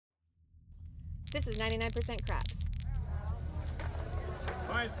This is 99% craps.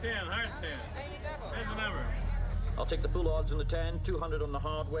 Hard 10, hard 10. There's the number. I'll take the full odds on the 10, 200 on the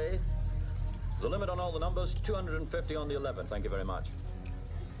hard way. The limit on all the numbers, 250 on the 11. Thank you very much.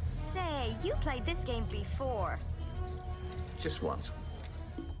 Say, you played this game before. Just once.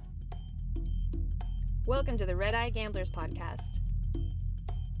 Welcome to the Red Eye Gamblers podcast.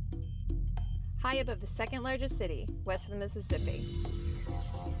 High above the second largest city, west of the Mississippi.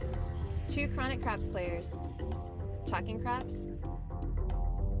 Two chronic craps players, talking craps,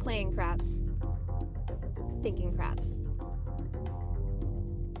 playing craps, thinking craps.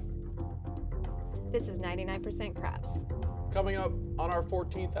 This is 99% craps. Coming up on our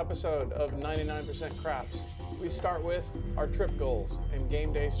 14th episode of 99% Craps, we start with our trip goals and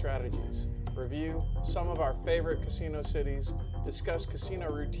game day strategies, review some of our favorite casino cities, discuss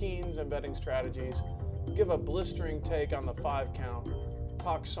casino routines and betting strategies, give a blistering take on the 5 count,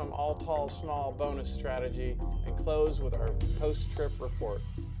 talk some all tall small bonus strategy, and close with our post-trip report.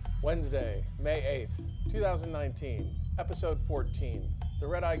 Wednesday, May 8th, 2019, episode 14. The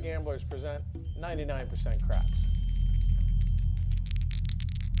Red Eye Gamblers present 99% Craps.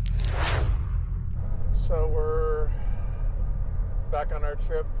 So we're back on our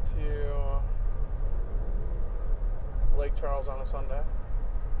trip to Lake Charles on a Sunday.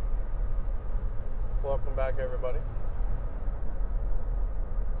 Welcome back, everybody.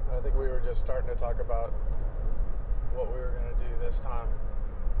 I think we were just starting to talk about what we were going to do this time.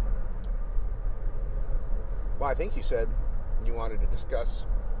 Well, I think you said you wanted to discuss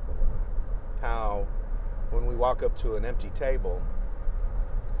how when we walk up to an empty table,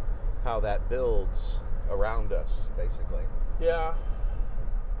 how that builds around us, basically. Yeah,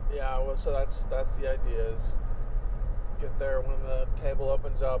 well, so that's the idea, is get there when the table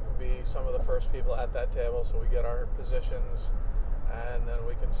opens up and be some of the first people at that table, so we get our positions, and then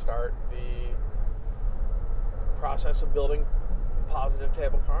we can start the process of building positive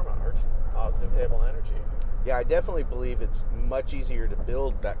table karma or positive table energy. Yeah, I definitely believe it's much easier to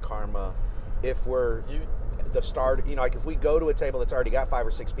build that karma if we're the start. You know, like if we go to a table that's already got 5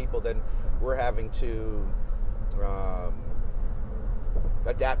 or 6 people, then we're having to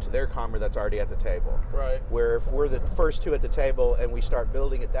adapt to their karma that's already at the table. Right. Where if we're the first 2 at the table and we start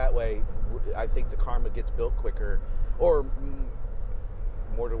building it that way, I think the karma gets built quicker, or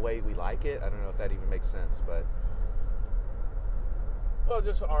more the way we like it. I don't know if that even makes sense, but well,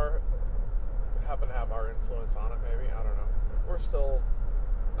 just happen to have our influence on it, maybe. I don't know. We're still,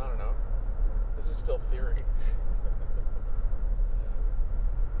 I don't know. This is still theory.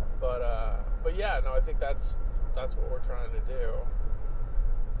 But yeah, no, I think that's what we're trying to do.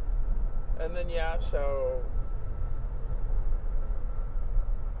 And then yeah, so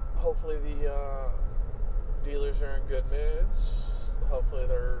hopefully the dealers are in good moods. Hopefully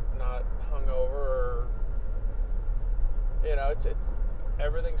they're not hungover, or you know, it's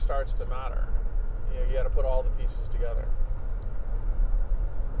everything starts to matter. You know, you got to put all the pieces together.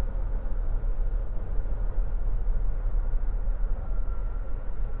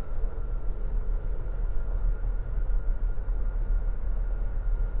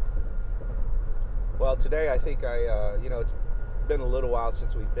 well, today I think you know, it's been a little while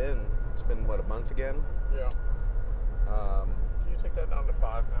since it's been what, a month again? Yeah. Can you take that down to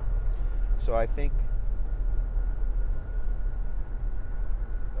 5 now? So I think,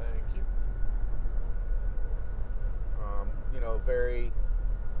 Thank you. you know, very,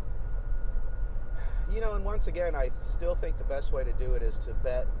 you know, and once again, I still think the best way to do it is to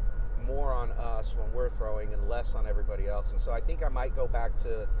bet more on us when we're throwing and less on everybody else. And so I think I might go back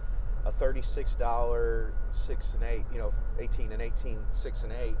to a $36 6 and 8, you know, 18 and 18, 6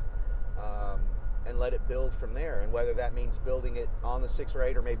 and 8, and let it build from there. And whether that means building it on the 6 or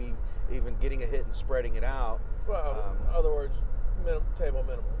 8, or maybe even getting a hit and spreading it out. Well, in other words, table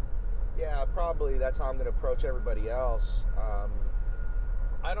minimum. Yeah, probably that's how I'm going to approach everybody else.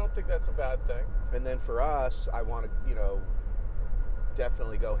 I don't think that's a bad thing. And then for us, I want to, you know,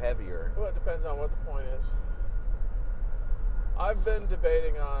 definitely go heavier. Well, it depends on what the point is. I've been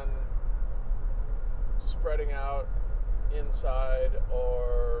debating on spreading out inside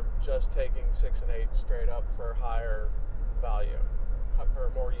or just taking 6 and 8 straight up for higher value,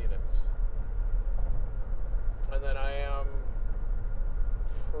 for more units. And then I am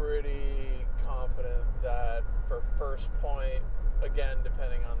pretty confident that for first point, again,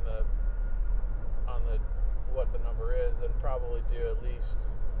 depending on the what the number is, then probably do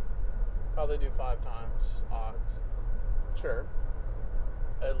 5 times odds. Sure.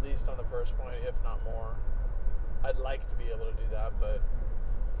 At least on the first point, if not more. I'd like to be able to do that, but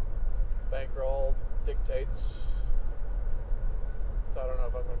bankroll dictates. So I don't know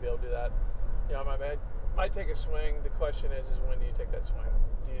if I'm going to be able to do that You know, I might take a swing. The question is when do you take that swing?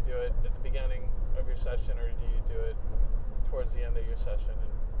 Do you do it at the beginning of your session, or do you do it towards the end of your session?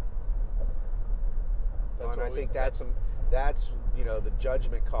 And I think that's you know, the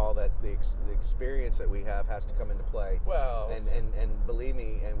judgment call that the experience that we have has to come into play. Well, and believe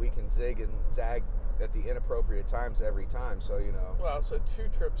me, and we can zig and zag at the inappropriate times every time. So you know. Well, so 2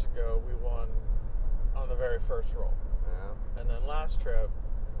 trips ago we won on the very first roll. Yeah. And then last trip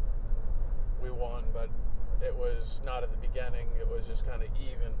we won, but it was not at the beginning. It was just kind of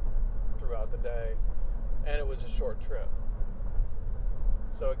even throughout the day, and it was a short trip.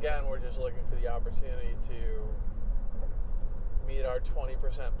 So again, we're just looking for the opportunity to meet our 20%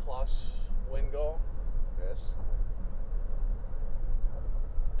 plus win goal. Yes.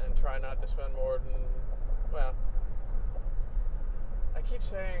 And try not to spend more than, well, I keep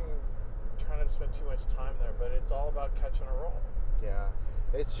saying try not to spend too much time there, but it's all about catching a roll. Yeah.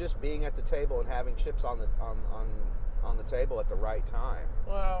 It's just being at the table and having chips on the table at the right time.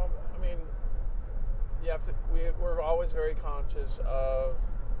 Well, I mean, you have to, we're always very conscious of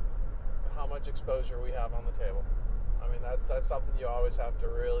how much exposure we have on the table. I mean, that's something you always have to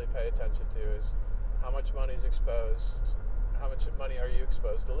really pay attention to, is how much money is exposed, how much money are you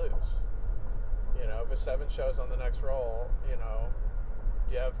exposed to lose. You know, if a 7 shows on the next roll, you know,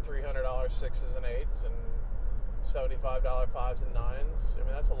 you have $300 6s and 8s and $75 5s and 9s. I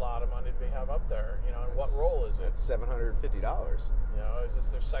mean, that's a lot of money to have up there. You know, and what roll is it? That's $750. You know, is this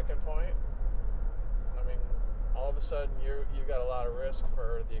their second point? I mean, all of a sudden you got a lot of risk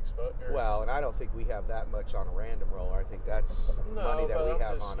for the exposure. Well, and I don't think we have that much on a random roll. I think that's money that we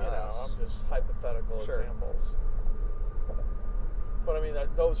have on us. I'm just hypothetical examples. But I mean,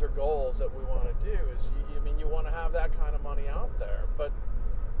 those are goals that we want to do. You want to have that kind of money out there, but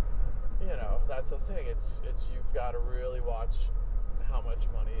you know, that's the thing. It's you've got to really watch how much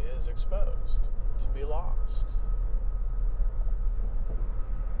money is exposed to be lost.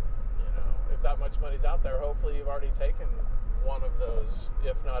 You know, if that much money's out there, hopefully you've already taken one of those,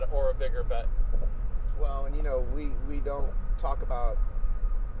 if not, or a bigger bet. Well, and you know, we don't talk about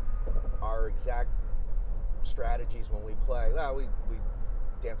our exact strategies when we play. Well, we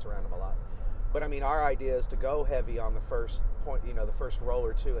dance around them a lot. But I mean, our idea is to go heavy on the first point, you know, the first roll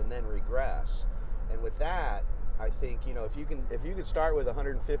or two, and then regress. And with that, I think, you know, if you can start with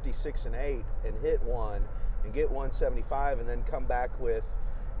 156 and 8 and hit one and get 175, and then come back with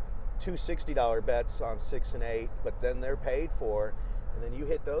two $60 bets on 6 and 8, but then they're paid for, and then you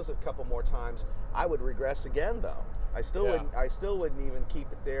hit those a couple more times, I would regress again though. I still wouldn't even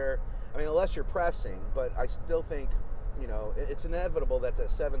keep it there. I mean, unless you're pressing, but I still think, you know, it's inevitable that the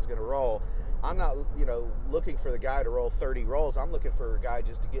 7's going to roll. I'm not, you know, looking for the guy to roll 30 rolls. I'm looking for a guy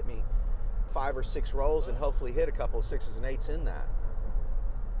just to get me 5 or 6 rolls and hopefully hit a couple of 6s and 8s in that.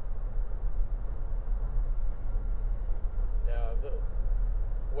 Yeah,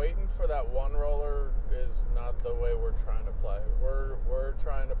 waiting for that one roller is not the way we're trying to play. We're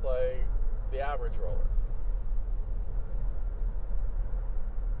trying to play the average roller.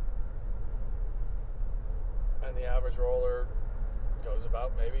 And the average roller goes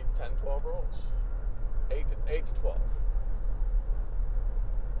about maybe 10, 12 rolls. 8 to 12.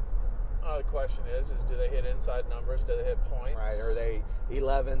 The question is do they hit inside numbers? Do they hit points? Right, or are they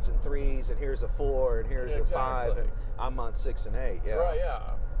 11s and 3s, and here's a 4, and here's a 5, and I'm on 6 and 8, yeah. Right,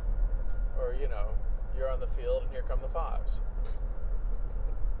 yeah. Or, you know, you're on the field, and here come the 5s.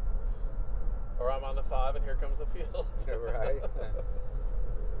 Or I'm on the 5, and here comes the field. Right.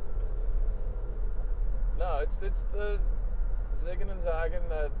 No, it's the zigging and zagging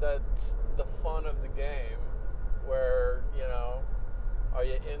that's the fun of the game, where, you know, are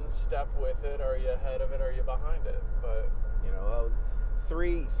you in step with it, are you ahead of it, are you behind it? But you know,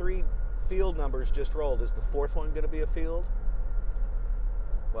 three field numbers just rolled. Is the fourth one going to be a field?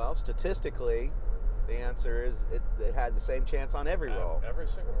 Well, statistically, the answer is it had the same chance on every roll. Every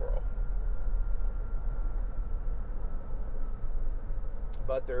single roll.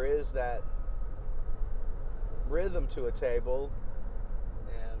 But there is that rhythm to a table,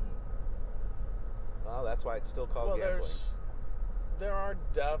 and well, that's why it's still called gambling. There are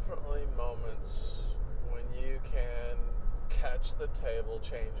definitely moments when you can catch the table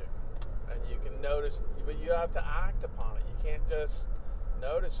changing, and you can notice, but you have to act upon it. You can't just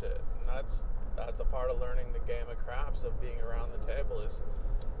notice it, and that's a part of learning the game of craps, of being around the table, is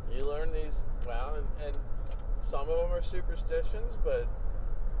you learn these, well, and some of them are superstitions, but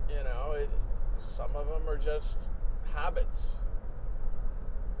you know, some of them are just habits,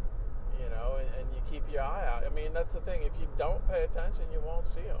 you know, and you keep your eye out. I mean, that's the thing. If you don't pay attention, you won't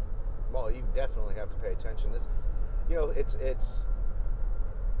see them. Well, you definitely have to pay attention. It's, you know, it's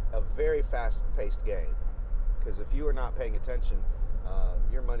a a very fast-paced game. Because if you are not paying attention,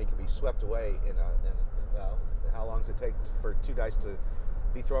 your money could be swept away well, how long does it take for 2 dice to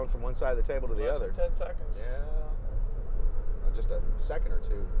be thrown from one side of the table to the Less other? than 10 seconds. Yeah. Just a second or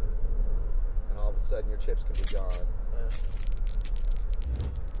two, and all of a sudden your chips can be gone.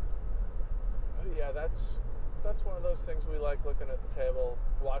 But yeah, that's one of those things we like looking at the table,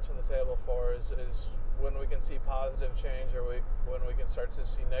 watching the table for is when we can see positive change or when we can start to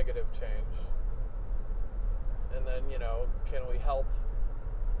see negative change. And then, can we help,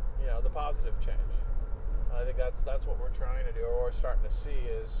 the positive change? I think that's what we're trying to do, or we're starting to see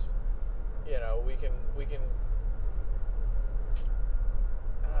is, we can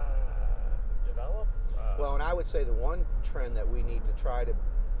develop. Well, and I would say the one trend that we need to try to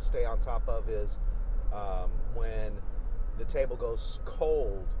stay on top of is when the table goes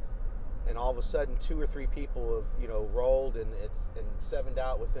cold, and all of a sudden 2 or 3 people have rolled and sevened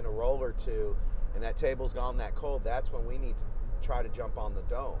out within a roll or two, and that table's gone that cold. That's when we need to try to jump on the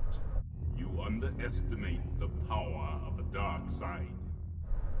don't. You underestimate the power of the dark side.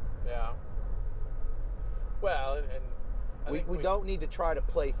 Yeah. Well, and we don't need to try to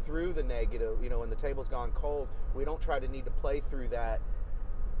play through the negative. When the table's gone cold, we don't try to need to play through that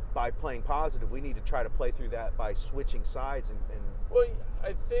by playing positive. We need to try to play through that by switching sides and well,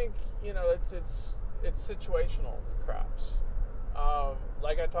 I think it's situational craps.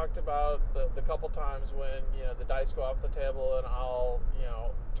 Like I talked about the couple times when the dice go off the table and I'll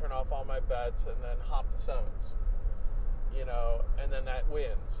turn off all my bets and then hop the 7s, and then that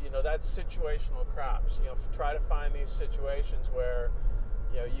wins. That's situational craps. Try to find these situations where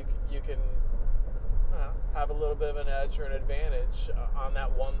you can have a little bit of an edge or an advantage on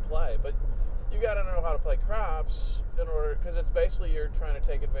that one play, but you got to know how to play craps because it's basically you're trying to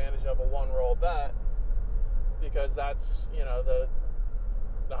take advantage of a 1-roll bet, because that's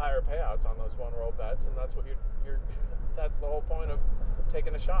the higher payouts on those 1-roll bets, and that's what you're that's the whole point of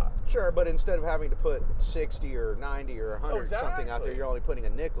taking a shot. Sure, but instead of having to put 60 or 90 or 100 exactly. something out there, you're only putting a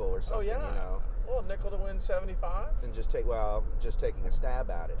nickel or something. Well, a nickel to win 75, and just taking a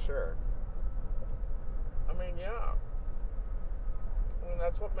stab at it. Sure. I mean, yeah.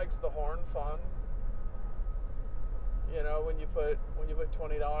 That's what makes the horn fun. When you put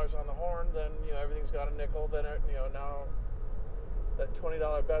 $20 on the horn, then everything's got a nickel. Then now that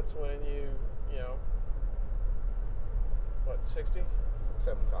 $20 bet's winning you, what, 60?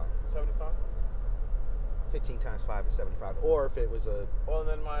 75. 75? 15 times 5 is 75. Or if it was a... Well, and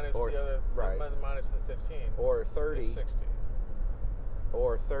then minus the other... Right. Minus the 15. Or 30. Is 60.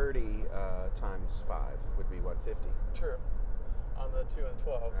 Or 30 times 5 would be 150. True. On the 2 and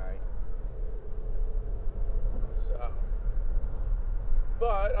 12. Right. So...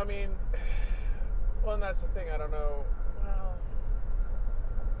 But, I mean... Well, and that's the thing, I don't know... Well...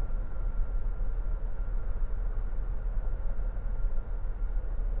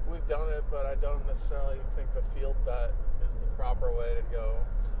 We've done it, but I don't necessarily think the field bet is the proper way to go.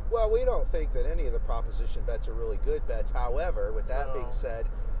 Well, we don't think that any of the proposition bets are really good bets. However, with that being said,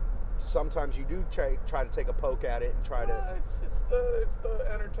 sometimes you do try to take a poke at it and try to... It's the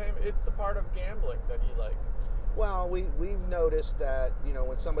entertainment. It's the part of gambling that you like. Well, we've noticed that,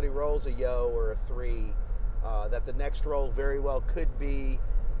 when somebody rolls a yo or a 3, that the next roll very well could be...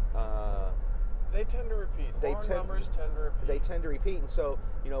 They tend to repeat. Numbers tend to repeat. They tend to repeat, and so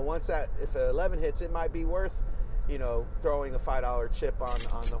once if an 11 hits, it might be worth throwing a $5 chip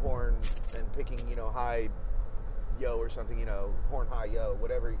on the horn and picking high yo or something, horn high yo,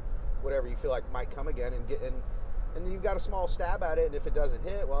 whatever you feel like might come again, and you've got a small stab at it, and if it doesn't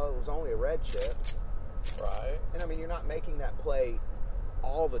hit, well, it was only a red chip. Right. And I mean, you're not making that play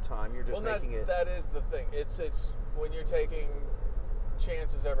all the time. You're just making it. That is the thing. It's when you're taking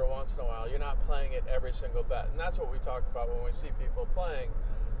chances every once in a while, you're not playing it every single bet. And that's what we talk about when we see people playing.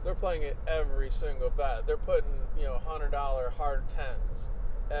 They're playing it every single bet. They're putting, $100 hard 10s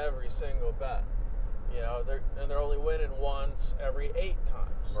every single bet. They're only winning once every 8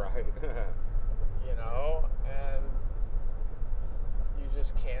 times. Right. And you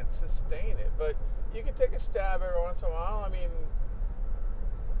just can't sustain it. But you can take a stab every once in a while. I mean,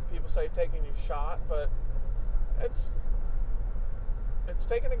 people say taking your shot, but it's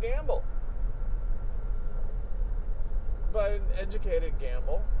taking a gamble. But an educated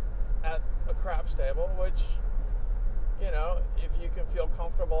gamble at a craps table, which, if you can feel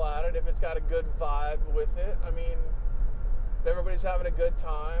comfortable at it, if it's got a good vibe with it, I mean, if everybody's having a good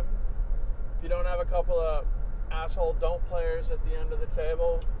time, if you don't have a couple of asshole don't players at the end of the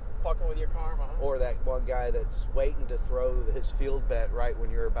table fucking with your karma. Or that one guy that's waiting to throw his field bet right when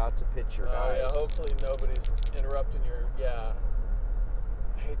you're about to pitch your dice. Yeah, hopefully nobody's interrupting your,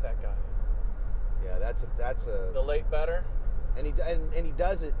 hate that guy. Yeah, that's a The late better. and he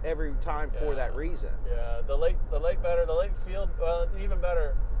does it every time for that reason. Yeah, the late better, the late field. Well, even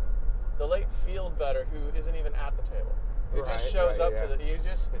better, the late field better who isn't even at the table. Who just shows up to the. You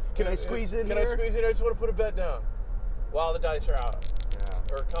just. Can I squeeze in here? Can I squeeze in here? I just want to put a bet down, while the dice are out.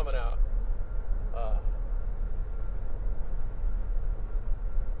 Yeah. Or coming out.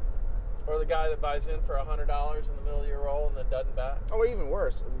 Or the guy that buys in for $100 in the middle of your roll and then doesn't bet. Or even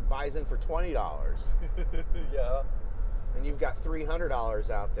worse, buys in for $20. Yeah. And you've got $300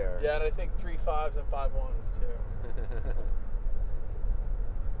 out there. Yeah, and I think 3 5s and 5 1s too.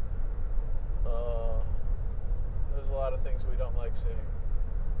 There's a lot of things we don't like seeing.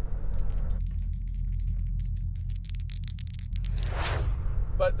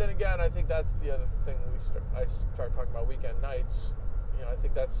 But then again, I think that's the other thing I start talking about weekend nights. You know, I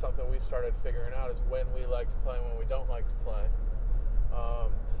think that's something we started figuring out is when we like to play and when we don't like to play.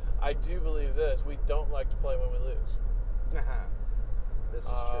 I do believe this: we don't like to play when we lose. This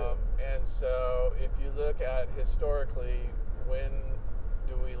is true. And so, if you look at historically, when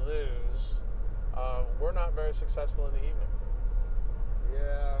do we lose? We're not very successful in the evening.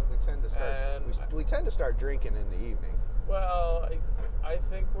 Yeah, we tend to start. We tend to start drinking in the evening. Well, I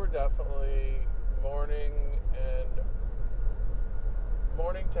think we're definitely morning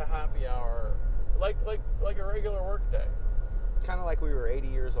to happy hour, like a regular work day. Kind of like we were 80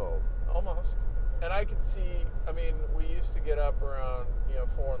 years old. Almost. And I could see. I mean, we used to get up around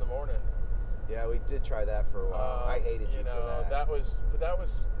 4 in the morning. Yeah, we did try that for a while. I hated you for that. That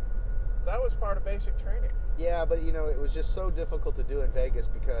was part of basic training. Yeah, but it was just so difficult to do in Vegas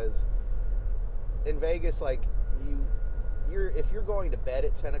because in Vegas, like if you're going to bed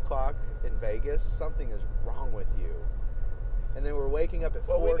at 10 o'clock in Vegas, something is wrong with you. And then we're waking up at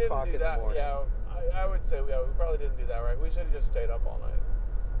 4 o'clock in the morning. Yeah, I would say we probably didn't do that right. We should have just stayed up all night.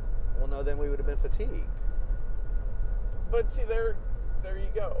 Well, no, then we would have been fatigued. But see, there you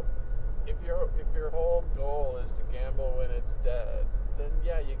go. If your whole goal is to gamble when it's dead, then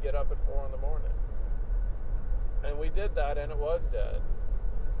yeah, you get up at 4 in the morning. And we did that, and it was dead.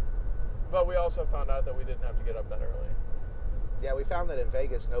 But we also found out that we didn't have to get up that early. Yeah, we found that in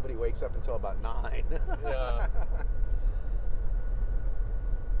Vegas, nobody wakes up until about 9. Yeah.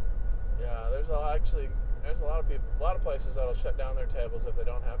 Yeah, there's a lot of people, a lot of places that'll shut down their tables if they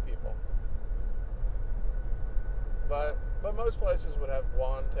don't have people. But most places would have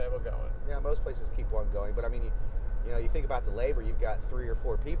one table going. Yeah, most places keep one going. But I mean, you think about the labor. You've got 3 or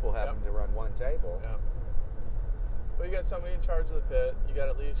 4 people having to run one table. Yeah. Well, you got somebody in charge of the pit. You got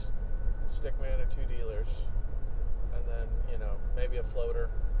at least a stickman and 2 dealers, and then maybe a floater,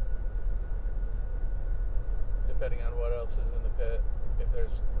 depending on what else is in the pit. If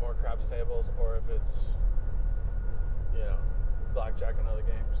there's more craps tables, or if it's blackjack and other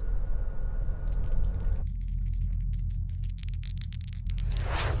games.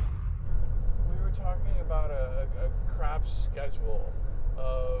 We were talking about a craps schedule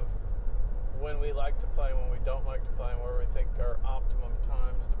of when we like to play, when we don't like to play, and where we think are optimum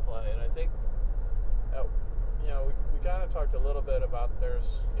times to play. And I think we kind of talked a little bit about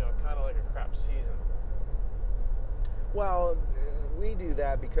there's kind of like a craps season. Well, we do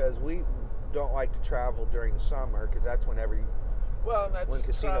that because we don't like to travel during the summer because that's when that's when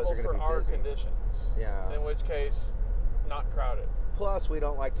casinos travel are going to for be our busy. Conditions. Yeah. In which case, not crowded. Plus, we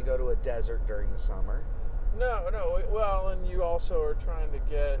don't like to go to a desert during the summer. No. Well, and you also are trying to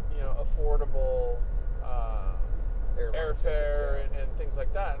get affordable airfare and things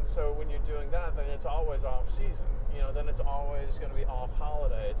like that. And so when you're doing that, then it's always off season. Then it's always going to be off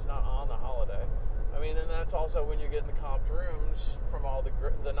holiday. It's not on the holiday. I mean, and that's also when you're getting the comped rooms from all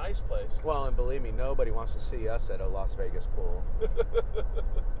the nice places. Well, and believe me, nobody wants to see us at a Las Vegas pool.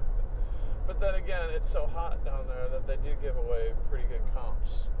 But then again, it's so hot down there that they do give away pretty good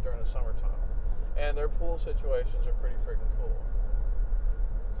comps during the summertime. And their pool situations are pretty freaking cool.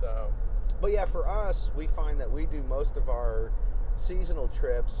 So. But yeah, for us, we find that we do most of our seasonal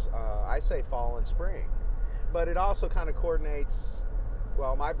trips, I say fall and spring. But it also kind of coordinates,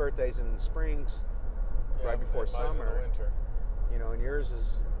 well, my birthday's in the springs, right before summer. In the winter. And yours is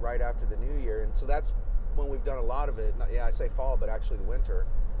right after the new year. And so that's when we've done a lot of it. Yeah, I say fall, but actually the winter.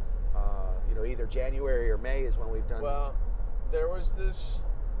 Either January or May is when we've done. Well, there was this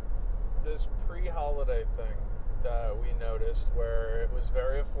pre-holiday thing that we noticed where it was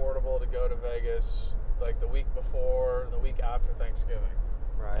very affordable to go to Vegas like the week before, the week after Thanksgiving.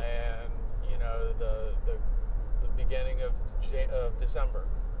 Right. And the beginning of December.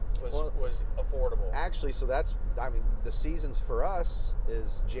 was affordable. Actually, so that's, I mean, the seasons for us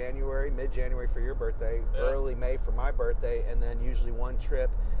is January, mid-January for your birthday, early May for my birthday, and then usually one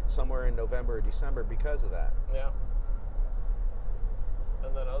trip somewhere in November or December because of that. Yeah.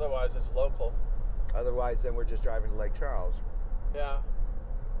 And then otherwise it's local. Otherwise, then we're just driving to Lake Charles. Yeah.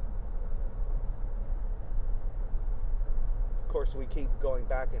 Of course, we keep going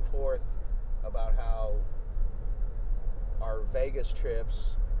back and forth about how our Vegas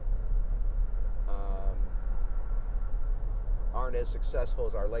trips aren't as successful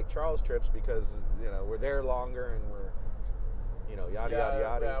as our Lake Charles trips because, you know, we're there longer and we're, you know, yada, yada,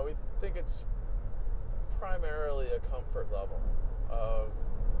 yada. Yeah, we think it's primarily a comfort level of,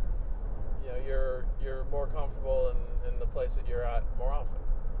 you know, you're more comfortable in the place that you're at more often.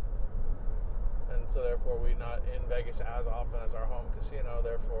 And so therefore we're not in Vegas as often as our home casino,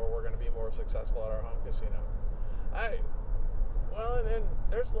 therefore we're going to be more successful at our home casino. And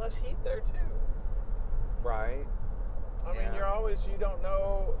there's less heat there too. Right. I mean, you don't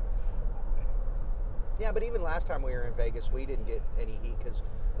know. Yeah, but even last time we were in Vegas, we didn't get any heat because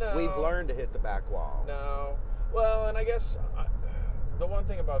we've learned to hit the back wall. No. Well, and I guess the one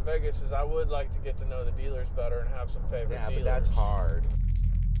thing about Vegas is I would like to get to know the dealers better and have some favorite dealers. Yeah, but that's hard.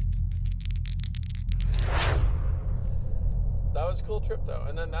 That was a cool trip though,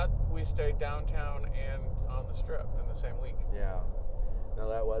 and then we stayed downtown and on the Strip in the same week. Yeah, no,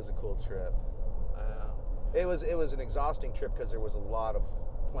 that was a cool trip. It was an exhausting trip because there was a lot of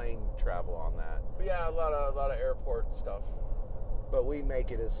plane travel on that. Yeah, a lot of airport stuff. But we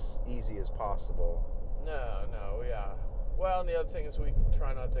make it as easy as possible. No, yeah. Well, and the other thing is we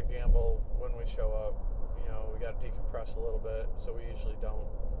try not to gamble when we show up. You know, we got to decompress a little bit, so we usually don't.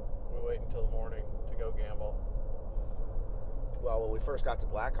 We wait until the morning to go gamble. Well, when we first got to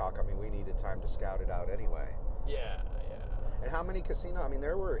BLACKHAWK, I mean, we needed time to scout it out anyway. Yeah. And how many casinos? I mean,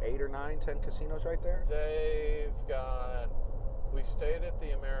 there were 8 or 9, 10 casinos right there? We stayed at the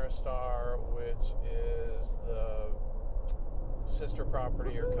Ameristar, which is the sister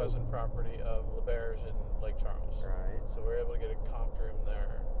property or cousin property of Bettors in Lake Charles. Right. So we were able to get a comped room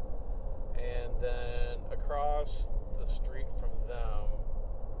there. And then across the street from them,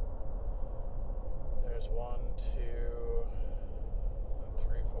 there's 1, 2,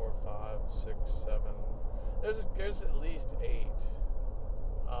 3, 4, 5, 6, 7. There's at least 8.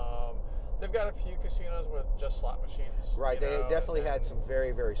 They've got a few casinos with just slot machines. Right, they definitely had some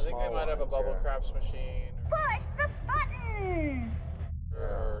very, very small ones. I think they might have a bubble craps machine. Push the button!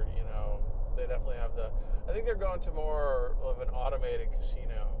 Or, you know, they definitely have I think they're going to more of an automated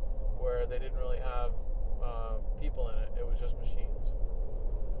casino where they didn't really have people in it. It was just machines.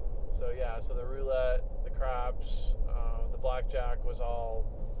 So, yeah, so the roulette, the craps, the blackjack was all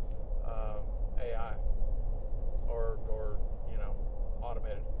AI or you know,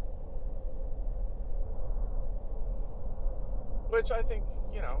 automated. Which I think,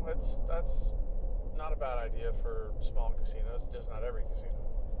 you know, that's not a bad idea for small casinos, just not every casino.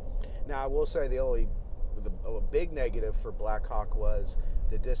 Now, I will say the big negative for BLACKHAWK was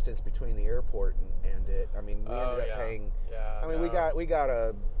the distance between the airport and it. I mean, we ended up paying. Yeah. I mean, we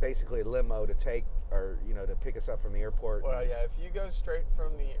got basically a limo to take, or you know, to pick us up from the airport. Well, yeah. If you go straight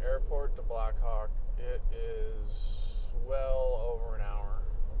from the airport to BLACKHAWK, it is well over an hour,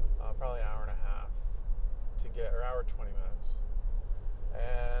 probably an hour and a half to get, or hour 20 minutes.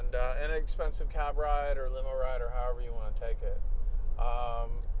 And an expensive cab ride or limo ride or however you want to take it.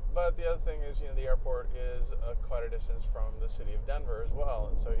 But the other thing is, you know, the airport is quite a distance from the city of Denver as well.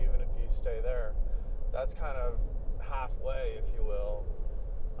 And so even if you stay there, that's kind of halfway, if you will.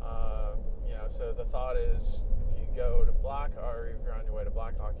 You know, so the thought is if you go to or if you're on your way to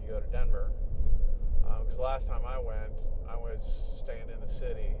BLACKHAWK, you go to Denver. Because last time I went, I was staying in the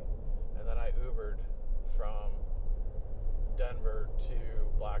city, and then I Ubered from Denver to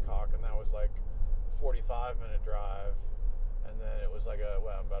BLACKHAWK, and that was like a 45-minute drive, and then it was like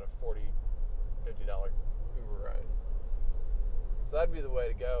about a $40-50 Uber ride. So that'd be the way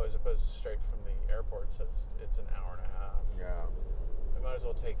to go, as opposed to straight from the airport. So it's an hour and a half. Yeah. We might as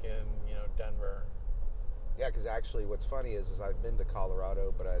well take in, you know, Denver. Yeah, because actually, what's funny is I've been to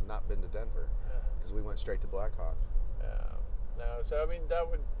Colorado, but I had not been to Denver because we went straight to BLACKHAWK. Yeah. No. So I mean, that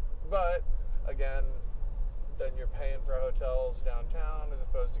would, but again, then you're paying for hotels downtown as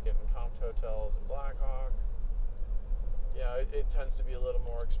opposed to getting comped hotels in BLACKHAWK. You know, it tends to be a little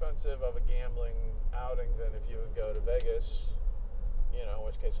more expensive of a gambling outing than if you would go to Vegas, you know, in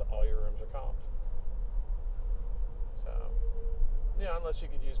which case all your rooms are comped. So, you know, unless you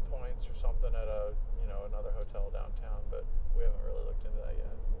could use points or something at another hotel downtown, but we haven't really looked into that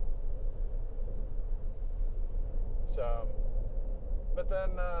yet. So, but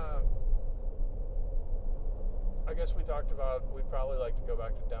then I guess we talked about we'd probably like to go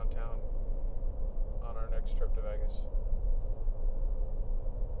back to downtown on our next trip to Vegas.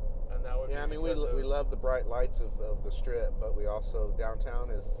 And that would Yeah, I be mean, we love the bright lights of the Strip, but we also, downtown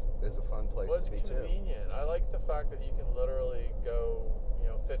is a fun place to be, it's convenient. I like the fact that you can literally go,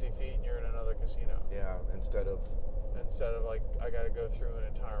 50 feet and you're in another casino. Yeah, instead of like, I got to go through an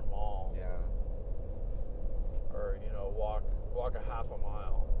entire mall. Yeah. Or, walk a half a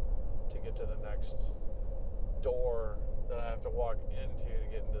mile to get to the next door that I have to walk into to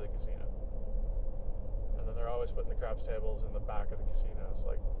get into the casino. And then they're always putting the craps tables in the back of the casinos,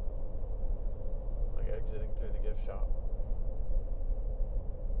 like exiting through the gift shop.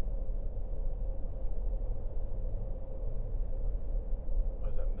 What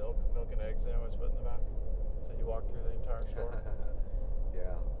is that, milk and eggs they always put in the back? So you walk through the entire store.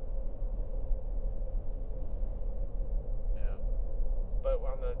 Yeah. Yeah. But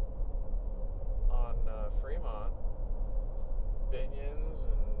on Fremont, Binion's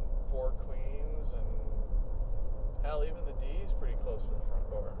and Four Queens and hell, even the D's pretty close to the front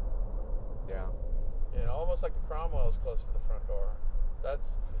door. Yeah. Almost like the Cromwell's close to the front door.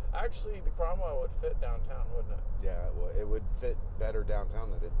 That's actually, the Cromwell would fit downtown, wouldn't it? Yeah, it would fit better downtown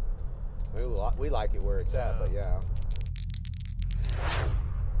than it. We like it where it's at, but yeah.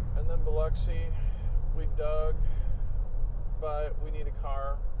 And then Biloxi, we dug, but we need a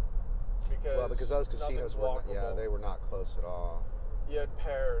car because those casinos were not, they were not close at all. You had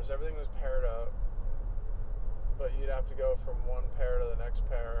pairs, everything was paired up, but you'd have to go from one pair to the next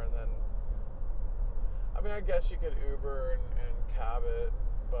pair, and then I guess you could Uber and cab it,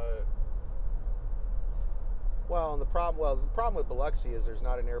 but the problem with Biloxi is there's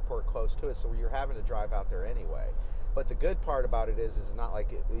not an airport close to it, so you're having to drive out there anyway. But the good part about it is it's not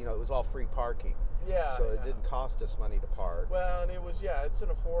like it was all free parking. Yeah. So it didn't cost us money to park. Well, and it's an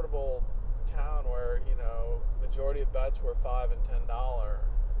affordable town where, majority of bets were $5 and $10,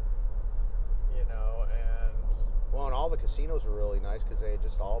 and all the casinos were really nice because they had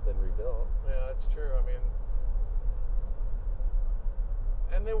just all been rebuilt. Yeah, that's true.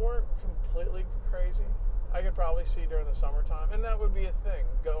 And they weren't completely crazy. I could probably see during the summertime, and that would be a thing.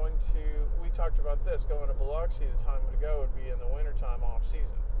 We talked about this, going to Biloxi, the time to go would be in the wintertime off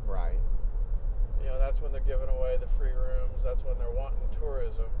season. Right. That's when they're giving away the free rooms, that's when they're wanting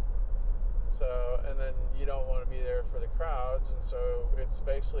tourism. So, and then you don't want to be there for the crowds, and so it's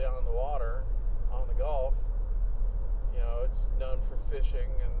basically on the water, on the Gulf. It's known for fishing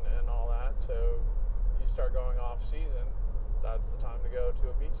and all that, so you start going off season, that's the time to go to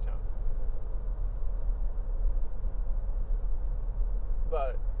a beach town.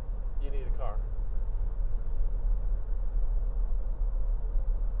 But you need a car.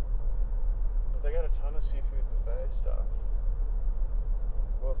 But they got a ton of seafood buffet stuff.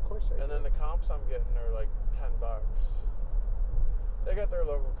 Well, of course they do. And then the comps I'm getting are like $10. They got their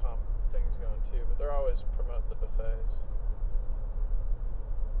local comp things going too, but they're always promoting the buffets.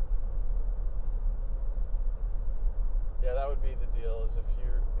 Yeah, that would be the deal. Is if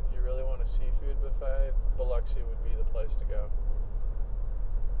you really want a seafood buffet, Biloxi would be the place to go.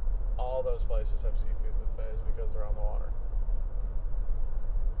 All those places have seafood buffets because they're on the water.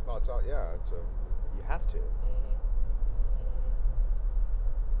 Well, you have to. Mm-hmm.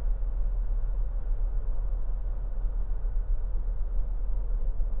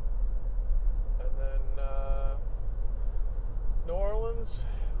 And then New Orleans,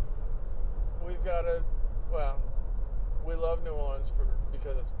 we've got we love New Orleans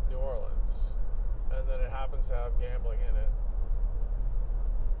because it's New Orleans, and then it happens to have gambling in it.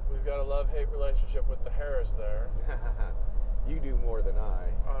 We've got a love-hate relationship with the Harris there. You do more than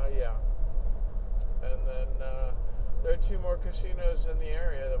I. Yeah. And then there are 2 more casinos in the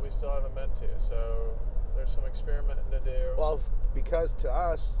area that we still haven't been to, so there's some experimenting to do. Well, because to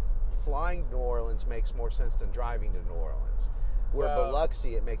us, flying to New Orleans makes more sense than driving to New Orleans. Where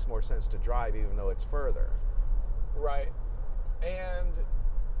Biloxi, it makes more sense to drive even though it's further. Right. And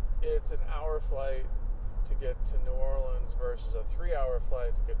it's an hour flight to get to New Orleans versus a 3-hour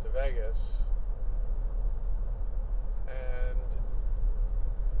flight to get to Vegas. And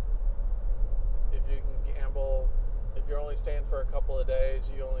if you can gamble, if you're only staying for a couple of days,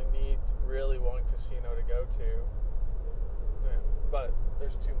 you only need really one casino to go to. But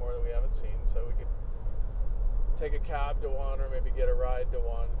there's 2 more that we haven't seen, so we could take a cab to one or maybe get a ride to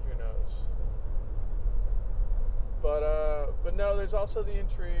one, who knows. But no, there's also the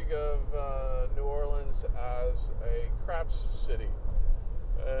intrigue of New Orleans as a craps city,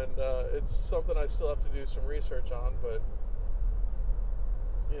 and it's something I still have to do some research on. But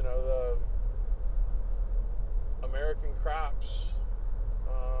the American craps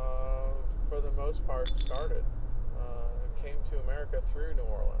for the most part, started. Came to America through New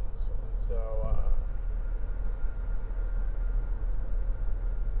Orleans. And so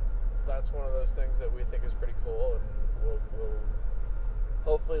that's one of those things that we think is pretty cool, and we'll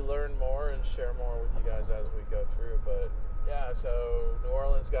hopefully learn more and share more with you guys as we go through. But yeah, so New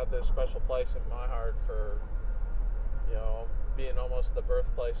Orleans got this special place in my heart for, you know, being almost the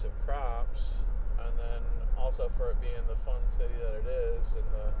birthplace of craps, and then also for it being the fun city that it is, and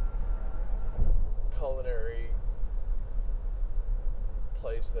the culinary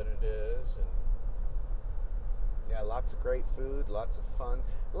place that it is. And yeah, lots of great food, lots of fun,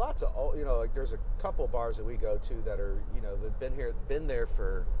 lots of, you know, like there's a couple bars that we go to that are, you know, they've been there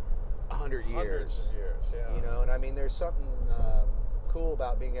for 100 years. Hundreds of years, yeah. You know, and I mean, there's something cool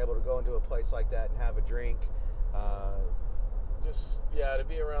about being able to go into a place like that and have a drink. Just, yeah, to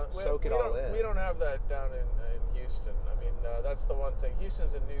be around. Soak it all in. We don't have that down in Houston. I mean, that's the one thing.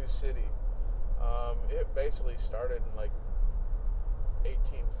 Houston's a new city. It basically started in like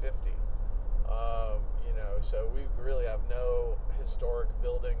 1850. You know, so we really have no historic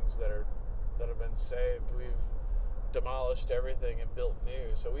buildings that have been saved. We've demolished everything and built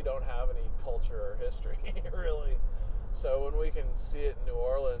new, so we don't have any culture or history really. So when we can see it in New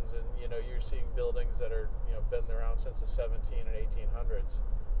Orleans, and you know, you're seeing buildings that are, you know, been around since the 17 and 1800s,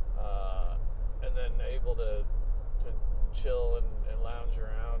 and then able to chill and lounge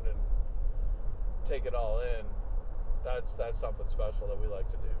around and take it all in, that's something special that we like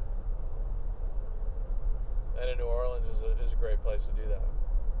to do. And in New Orleans is a great place to do that.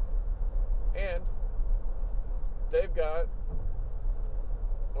 And they've got,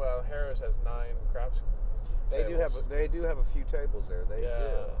 well, Harris has 9 craps. They do have a few tables there. They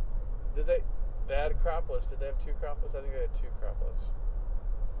do. They had a crapless. Did they have 2 crapless? I think they had 2 crapless.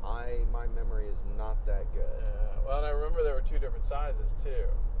 My memory is not that good. Yeah. Well, and I remember there were 2 different sizes too.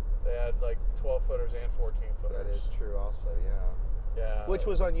 They had like 12-footers and 14-footers. That is true also, yeah. Yeah. Which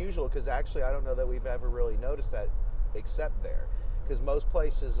was unusual, because actually I don't know that we've ever really noticed that except there. Because most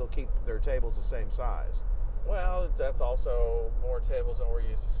places will keep their tables the same size. Well, that's also more tables than we're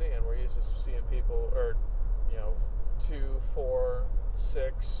used to seeing. We're used to seeing people, or, you know, 2, 4,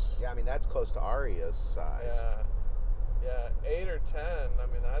 6. Yeah, I mean, that's close to Aria's size. Yeah, 8 or 10. I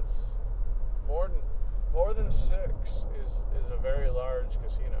mean, that's more than 6 is a very large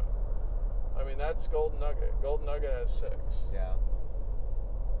casino. I mean, that's Golden Nugget. Golden Nugget has 6. Yeah.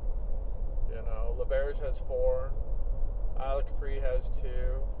 You know, LeBear's has 4. Isle Capri has 2.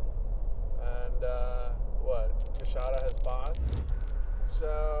 And, Cashada has 5.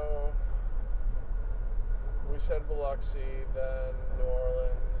 So, we said Biloxi, then New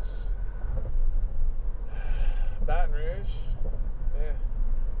Orleans, Baton Rouge. Yeah.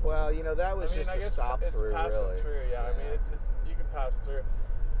 Well, you know, that was just a stop through, it's passing really. through, yeah. I mean, it's you can pass through.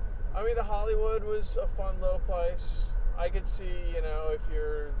 I mean, the Hollywood was a fun little place. I could see, you know, if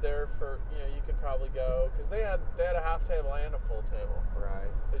you're there for, you know, you could probably go, because they had a half table and a full table. Right.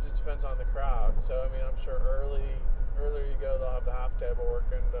 It just depends on the crowd. So, I mean, I'm sure earlier you go, they'll have the half table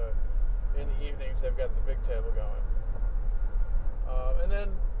working. In the evenings, they've got the big table going. And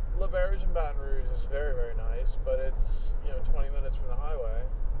then LeBear's in Baton Rouge is very, very nice, but it's, you know, 20 minutes from the highway.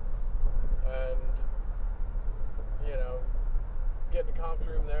 And, you know, getting a comp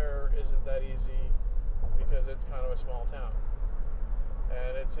room there isn't that easy because it's kind of a small town.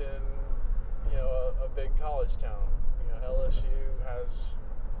 And it's in, you know, a big college town. You know, LSU has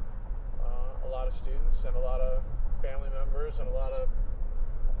a lot of students and a lot of family members and a lot of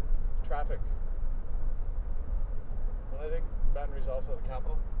traffic. And I think Baton Rouge is also the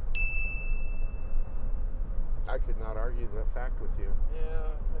capital. I could not argue that fact with you. Yeah,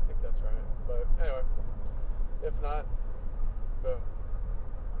 I think that's right. But anyway, if not, boom.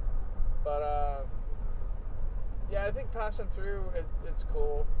 But yeah, I think passing through it's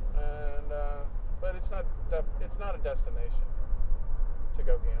cool, and but it's not a destination to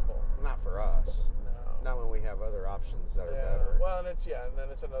go gamble. Not for us. No. Not when we have other options that are better. Well, and then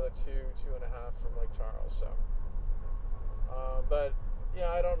it's another 2.5 from Lake Charles. So, but yeah,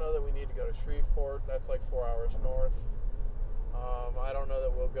 I don't know that we need to go to Shreveport. That's like 4 hours north. I don't know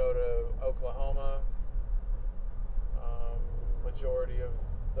that we'll go to Oklahoma. Majority of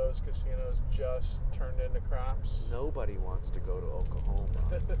those casinos just turned into craps. Nobody wants to go to Oklahoma.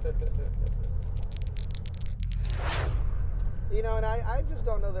 You know, and I just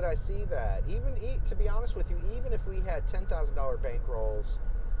don't know that I see that. Even to be honest with you, even if we had $10,000 bankrolls,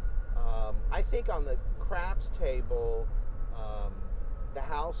 I think on the craps table, the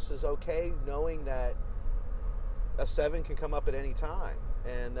house is okay knowing that a 7 can come up at any time,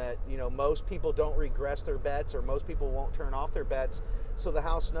 and that, you know, most people don't regress their bets, or most people won't turn off their bets, so the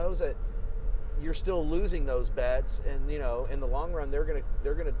house knows that you're still losing those bets, and you know, in the long run, they're gonna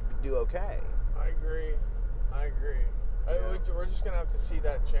do okay. I agree. We're just gonna have to see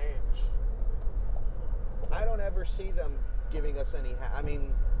that change. I don't ever see them giving us any. I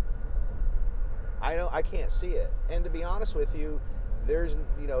mean, I can't see it. And to be honest with you, there's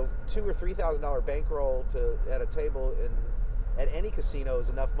 $2,000 or $3,000 bankroll at a table at any casino is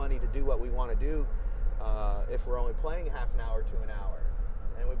enough money to do what we want to do if we're only playing half an hour to an hour.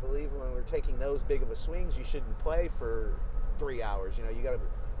 And we believe when we're taking those big of a swings, you shouldn't play for 3 hours. You got to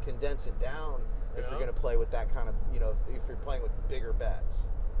condense it down if you're going to play with that kind of, if you're playing with bigger bets.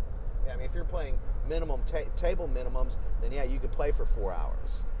 Yeah, I mean, if you're playing minimum table minimums, then yeah, you can play for 4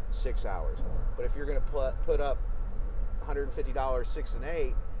 hours, 6 hours. But if you're going to put up $150 6 and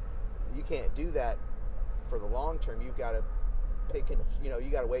 8, you can't do that for the long term. You've got to pick and you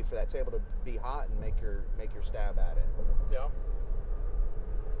got to wait for that table to be hot and make your stab at it. Yeah.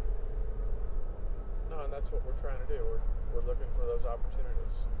 No, and that's what we're trying to do. We're looking for those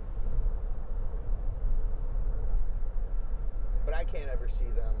opportunities. But I can't ever see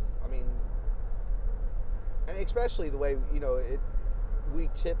them. I mean, and especially the way we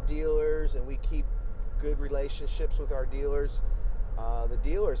tip dealers and we keep good relationships with our dealers. The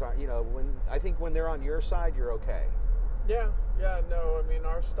dealers aren't. When they're on your side, you're okay. Yeah. No, I mean,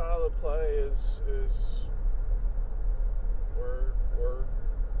 our style of play is we're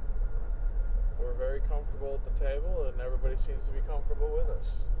very comfortable at the table, and everybody seems to be comfortable with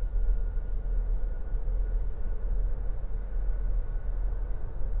us.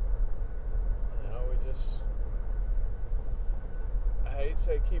 I hate to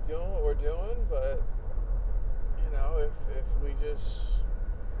say keep doing what we're doing, but if we just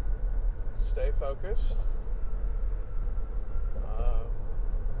stay focused,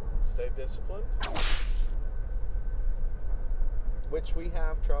 stay disciplined, which we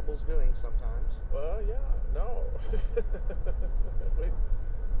have troubles doing sometimes. Well, yeah, no.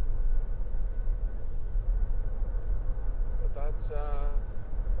 But that's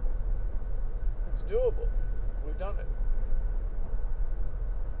it's doable. We've done it.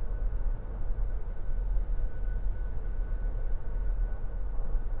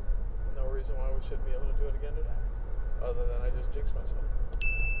 No reason why we shouldn't be able to do it again today. Other than I just jinxed myself.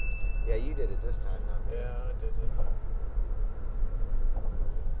 Yeah, you did it this time, not me. Yeah, I did it.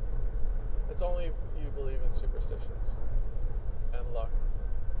 It's only if you believe in superstitions and luck.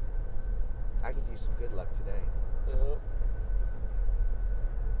 I could use some good luck today. Yeah.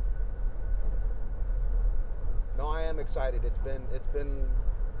 No, I am excited. It's been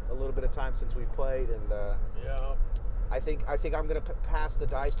a little bit of time since we've played, and yeah. I think I'm going to pass the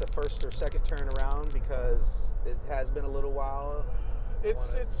dice the first or second turn around because it has been a little while.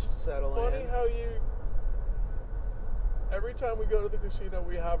 It's funny how every time we go to the casino,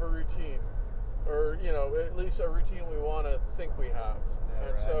 we have a routine, or at least a routine we want to think we have, yeah,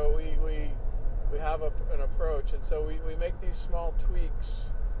 and right. so we have an approach, and so we make these small tweaks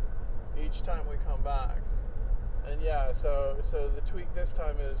each time we come back. And yeah, so the tweak this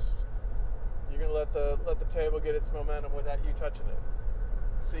time is you're gonna let the table get its momentum without you touching it.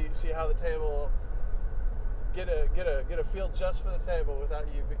 See how the table get a feel just for the table without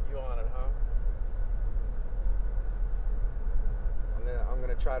you on it, huh? I'm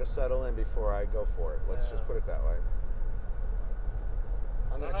gonna try to settle in before I go for it. Let's just put it that way.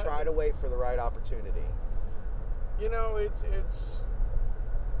 I'm gonna try to wait for the right opportunity.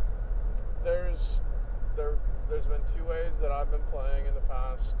 There's been two ways that I've been playing in the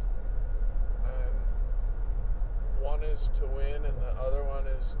past, and one is to win and the other one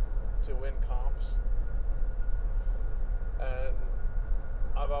is to win comps. And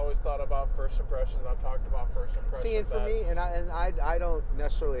I've always thought about first impressions. I've talked about first impressions. See, and for me, and I don't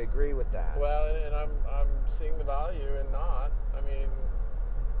necessarily agree with that. Well, and I'm seeing the value in not. I mean,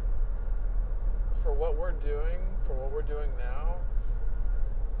 for what we're doing now,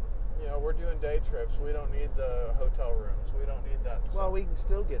 we're doing day trips. We don't need the hotel rooms. We don't need that. Well, we can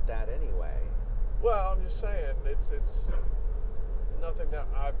still get that anyway. Well, I'm just saying, it's nothing that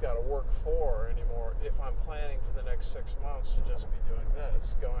I've got to work for anymore. If I'm planning for the next 6 months to just be doing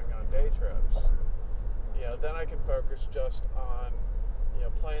this, going on day trips, then I can focus just on,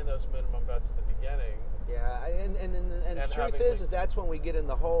 playing those minimum bets at the beginning. Yeah, and the truth is that's when we get in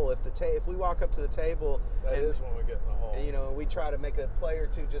the hole. If we walk up to the table, that is when we get in the hole. And we try to make a play or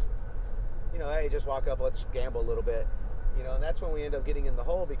two, just hey, just walk up, let's gamble a little bit, and that's when we end up getting in the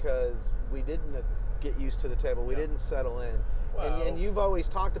hole because we didn't get used to the table, we didn't settle in. Well, and you've always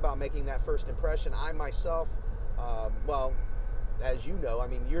talked about making that first impression. I myself, well, as you know, I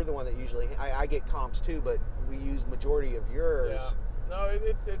mean, you're the one that usually I get comps too, but we use majority of yours. Yeah. No,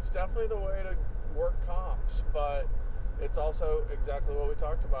 it's definitely the way to work comps, but it's also exactly what we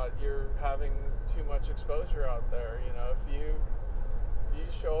talked about. You're having too much exposure out there. You know, if you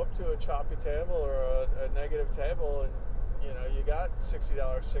show up to a choppy table or a negative table, and you know you got $60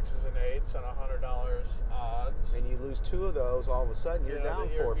 6s and 8s and $100 odds, and you lose 2 of those, all of a sudden you're down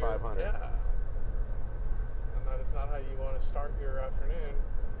 $400 or $500. Yeah, and that is not how you want to start your afternoon.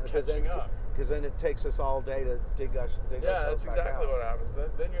 Catching up. Because then it takes us all day to dig ourselves back out. Yeah, that's exactly what happens.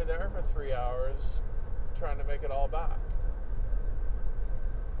 Then you're there for 3 hours trying to make it all back.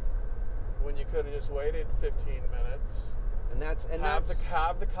 When you could have just waited 15 minutes.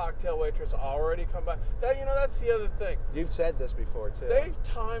 Have the cocktail waitress already come back. That's the other thing. You've said this before too. They've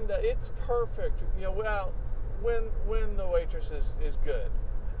timed that. It's perfect. Well, when the waitress is good,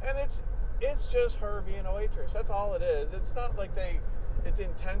 and it's just her being a waitress. That's all it is. It's not like it's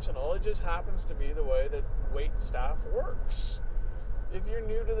intentional. It just happens to be the way that wait staff works. If you're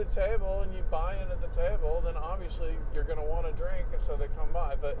new to the table and you buy in at the table, then obviously you're going to want a drink, and so they come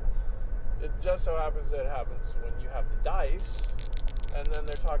by. But it just so happens that it happens when you have the dice, and then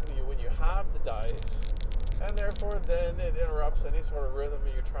they're talking to you when you have the dice, and therefore then it interrupts any sort of rhythm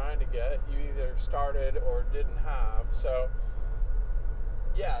that you're trying to get. You either started or didn't have. So,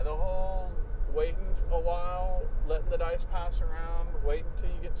 yeah, the whole waiting a while, letting the dice pass around, wait until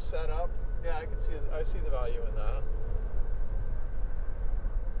you get set up. Yeah, I see the value in that.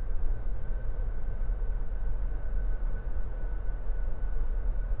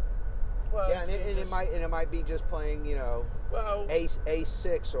 Well, yeah, and it might be just playing,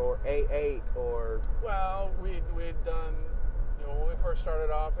 A6 or A8 or. Well, we'd done, when we first started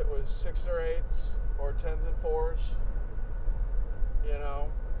off, it was 6s or 8s or 10s and 4s.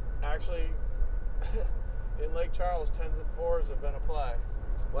 Actually, in Lake Charles, 10s and 4s have been a play.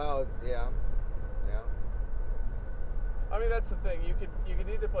 Well, yeah. I mean, that's the thing. You could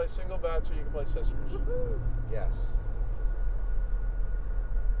either play single bets or you can play sisters. Yes.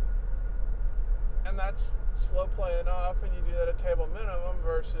 And that's slow play enough, and you do that at table minimum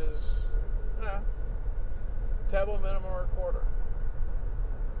versus, table minimum or a quarter.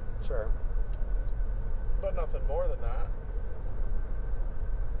 Sure. But nothing more than that.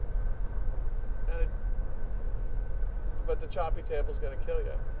 But the choppy table's going to kill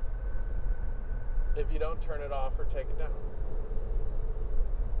you if you don't turn it off or take it down.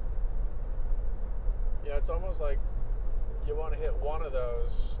 It's almost like you want to hit one of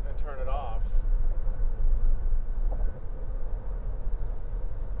those and turn it off.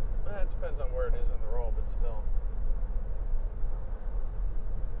 It depends on where it is in the roll, but still.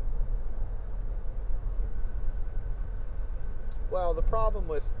 Well, the problem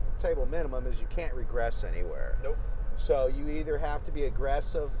with table minimum is you can't regress anywhere. Nope. So you either have to be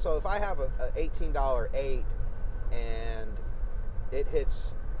aggressive. So if I have a $18 8 and it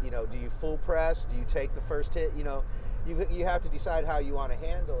hits, do you full press? Do you take the first hit? You have to decide how you want to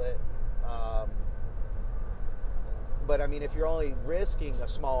handle it. But I mean, if you're only risking a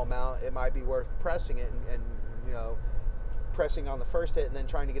small amount, it might be worth pressing it and pressing on the first hit and then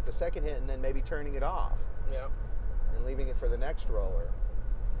trying to get the second hit and then maybe turning it off. Yeah. And leaving it for the next roller.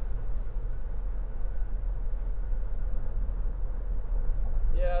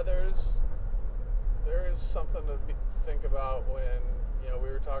 Yeah, there is something to think about when we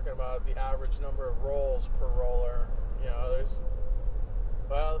were talking about the average number of rolls per roller.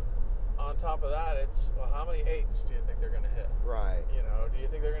 On top of that, it's how many 8s do you think they're going to hit? Right. Do you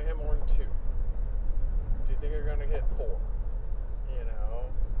think they're going to hit more than 2? Do you think they're going to hit 4?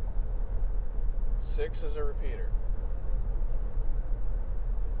 6 is a repeater.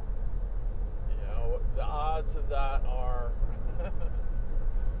 The odds of that are.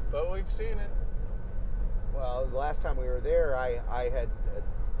 But we've seen it. Well, the last time we were there, I had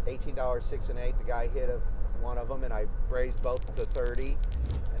 $18 6 and 8. The guy hit one of them, and I raised both to 30.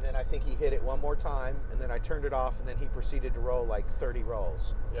 And then I think he hit it one more time, and then I turned it off, and then he proceeded to roll like 30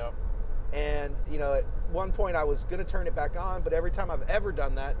 rolls. Yep. And at one point I was going to turn it back on, but every time I've ever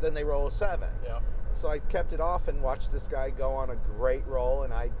done that, then they roll a 7. Yep. So I kept it off and watched this guy go on a great roll,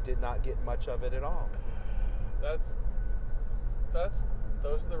 and I did not get much of it at all.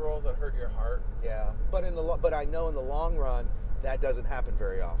 Those are the rolls that hurt your heart. Yeah, but I know in the long run that doesn't happen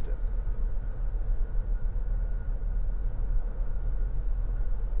very often.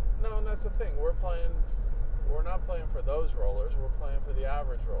 No, and that's the thing. We're not playing for those rollers. We're playing for the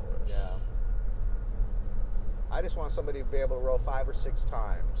average rollers. Yeah. I just want somebody to be able to roll 5 or 6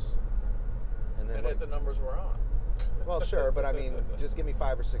 times, and then hit the numbers we're on. Well, sure, but I mean, just give me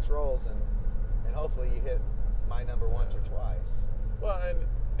 5 or 6 rolls, and hopefully you hit my number once or twice. Well,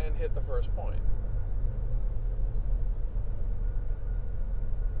 and hit the first point.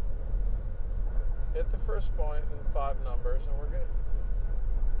 hit the first point in 5 numbers, and we're good.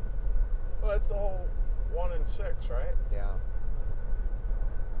 Well, it's the whole 1 in 6, right? Yeah.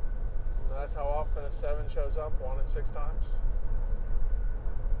 And that's how often a 7 shows up, 1 in 6 times.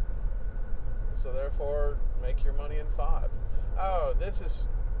 So therefore, make your money in 5. Oh, this is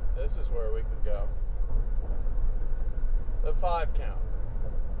where we can go. The 5 count.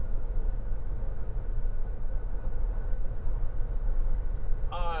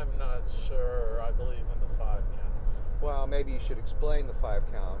 I'm not sure I believe in the 5 count. Well, maybe you should explain the 5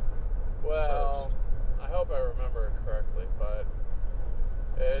 count. Well, first. I hope I remember it correctly, but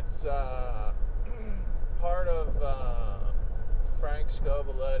it's part of Frank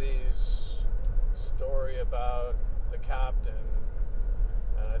Scoboletti's story about the captain,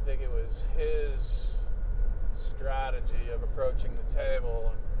 and I think it was his strategy of approaching the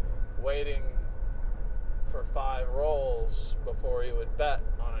table and waiting for 5 rolls before he would bet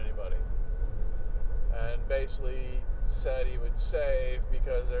on anybody, and basically said he would save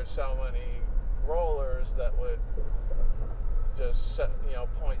because there's so many rollers that would just set,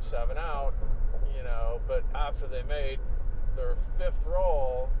 point 7 out, but after they made their 5th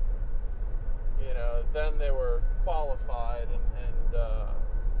roll, then they were qualified, and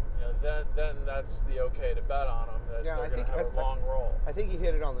then that's the okay to bet on them, that they're going to have a long roll. I think you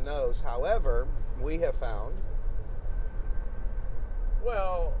hit it on the nose. However, we have found,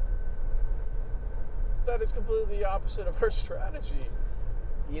 well, that is completely the opposite of our strategy.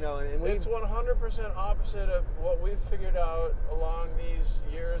 and it's 100% opposite of what we've figured out along these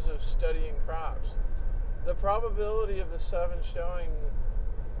years of studying craps. The probability of the 7 showing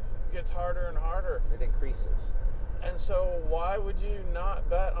gets harder and harder. It increases. And so why would you not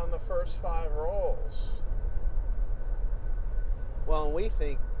bet on the first 5 rolls? Well, we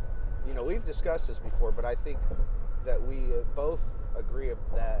think, we've discussed this before, but I think that we both agree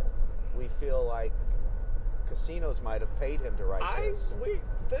that we feel like casinos might have paid him to write this.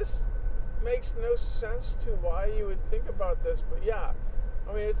 This makes no sense to why you would think about this, but yeah,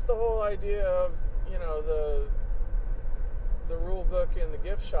 I mean, it's the whole idea of, the rule book in the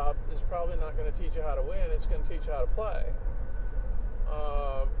gift shop is probably not going to teach you how to win, it's going to teach you how to play.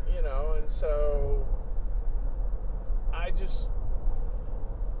 And so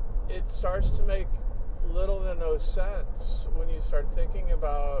it starts to make little to no sense when you start thinking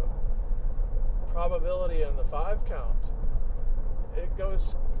about probability in the 5 count.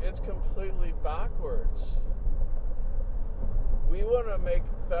 It's completely backwards. We want to make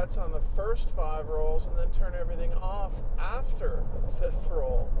bets on the first 5 rolls and then turn everything off after the 5th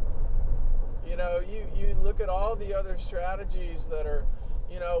roll. You look at all the other strategies that are,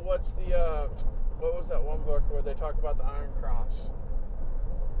 what was that one book where they talk about the Iron Cross?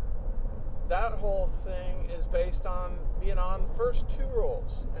 That whole thing is based on being on the first 2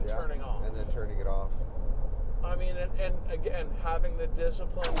 rolls and turning off. And then turning it off. I mean, and again, having the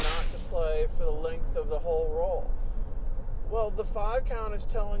discipline not to play for the length of the whole roll. Well, the 5 count is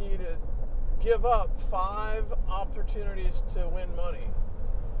telling you to give up 5 opportunities to win money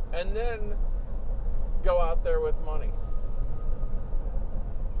and then go out there with money.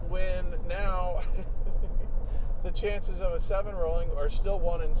 When now the chances of a 7 rolling are still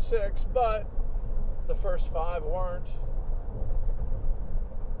 1 in 6, but the first 5 weren't.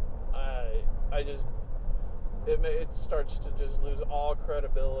 It starts to just lose all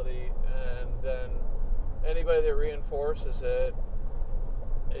credibility, and then anybody that reinforces it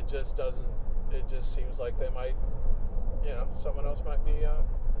just doesn't. It just seems like they might, someone else might be.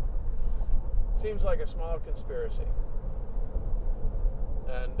 Seems like a small conspiracy,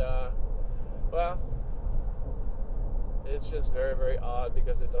 and well, it's just very, very odd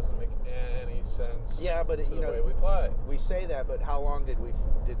because it doesn't make any sense. Yeah, but to the way we play. We say that, but how long did we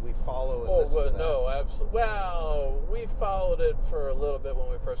follow and listen to that? No, absolutely. Well, we followed it for a little bit when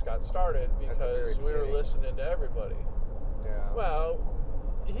we first got started because we were listening to everybody. Yeah. Well,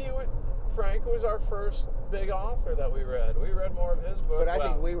 Frank was our first big author that we read. We read more of his book. But I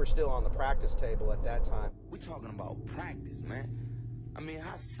think we were still on the practice table at that time. We're talking about practice, man. I mean,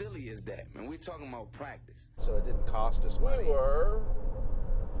 how silly is that, man? We're talking about practice. So it didn't cost us money. We were.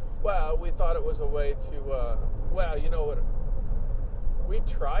 Well, we thought it was a way to, we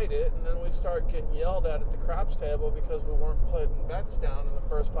tried it, and then we started getting yelled at the craps table because we weren't putting bets down in the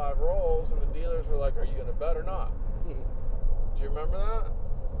first 5 rolls, and the dealers were like, are you going to bet or not? Do you remember that?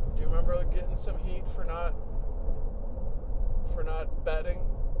 Do you remember getting some heat for not betting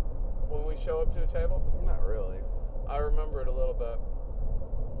when we show up to a table? Not really. I remember it a little bit.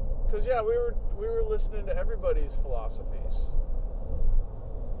 Because, yeah, we were listening to everybody's philosophies.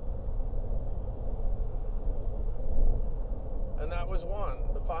 And that was one,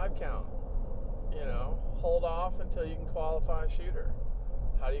 the 5 count. you know, hold off until you can qualify a shooter.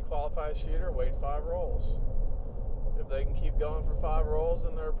 How do you qualify a shooter? Wait 5 rolls. If they can keep going for 5 rolls,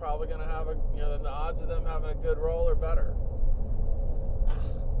 then they're probably going to have then the odds of them having a good roll are better.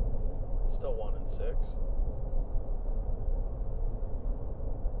 It's still 1 in 6.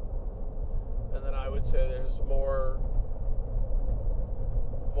 And then I would say there's more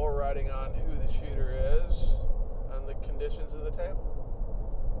riding on who the shooter is and the conditions of the table.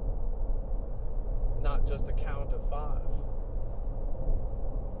 Not just a count of 5.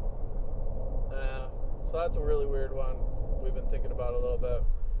 So that's a really weird one we've been thinking about a little bit.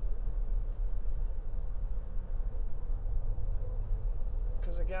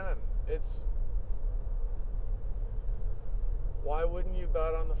 Because again, why wouldn't you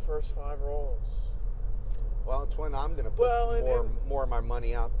bet on the first 5 rolls? Well, it's when I'm going to put more of my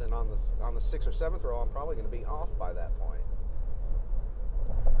money out than on the 6th or 7th roll. I'm probably going to be off by that point.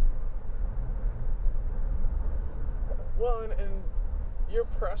 Well, and you're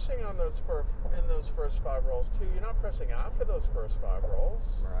pressing on those first 5 rolls too. You're not pressing after those first 5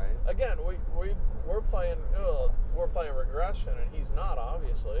 rolls. Right. Again, we're playing regression, and he's not,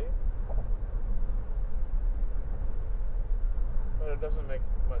 obviously. But it doesn't make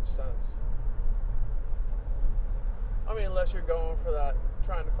much sense. I mean, unless you're going for that,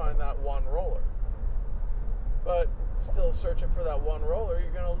 trying to find that one roller. But still searching for that one roller,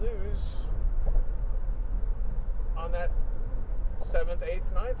 you're going to lose on that 7th,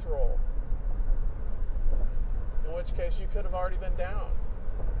 8th, 9th roll. In which case you could have already been down.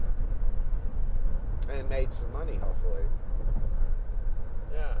 And made some money, hopefully.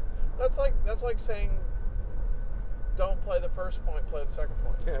 Yeah. That's like saying don't play the first point, play the second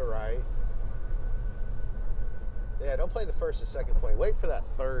point. Yeah, right. Yeah, don't play the first or second point. Wait for that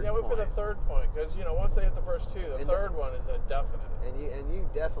third point. Yeah, wait for the third point, because once they hit the first 2, the third one is a definite. And you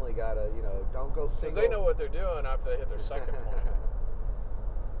definitely gotta, don't go single. Because they know what they're doing after they hit their second point.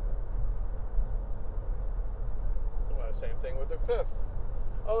 Well, same thing with their 5th.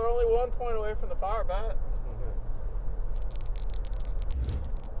 Oh, they're only 1 point away from the fire bet.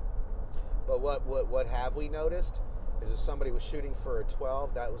 But what have we noticed is if somebody was shooting for a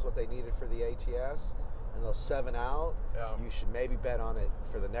 12, that was what they needed for the ATS, and they'll 7 out, you should maybe bet on it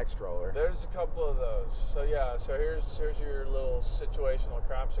for the next roller. There's a couple of those. So yeah, so here's your little situational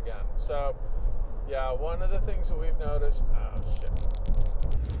craps again. So yeah, one of the things that we've noticed, oh shit.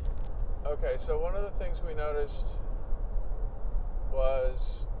 Okay, so one of the things we noticed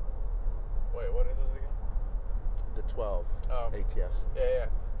was, wait, what is it again? The 12 ATS. Yeah.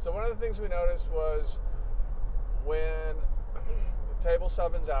 So one of the things we noticed was when the table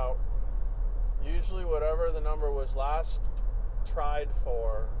 7's out, usually whatever the number was last tried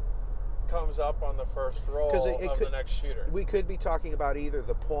for comes up on the first roll of the next shooter. We could be talking about either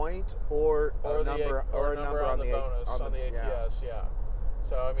the point or a number on the bonus on the ATS. Yeah.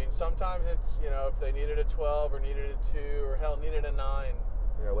 So I mean, sometimes it's if they needed a 12 or needed a 2 or hell needed a 9.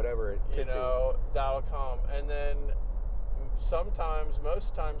 Yeah, whatever it could be. That'll come, and then sometimes,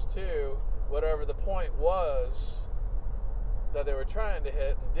 most times too, whatever the point was that they were trying to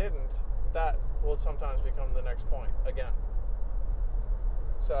hit and didn't, that will sometimes become the next point again.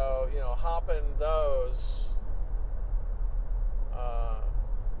 So, hopping those,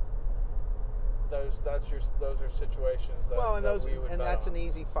 those are situations that that's an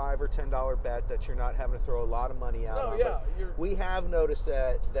easy $5 or $10 bet that you're not having to throw a lot of money out on. Yeah, we have noticed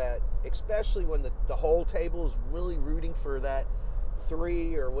that especially when the whole table is really rooting for that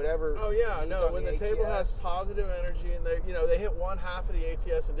 3 or whatever. Oh yeah, when the table has positive energy and they hit one half of the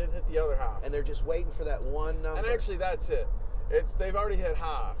ATS and didn't hit the other half, and they're just waiting for that one number. And actually, that's it. They've already hit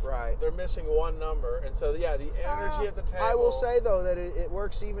half. Right. They're missing one number, and so the energy at the table. I will say though that it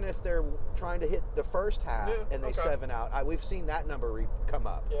works even if they're trying to hit the first half and they 7 out. We've seen that number come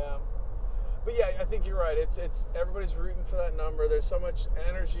up. Yeah. But yeah, I think you're right. It's everybody's rooting for that number. There's so much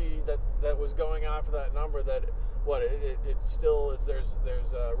energy that was going after that number that it still is. There's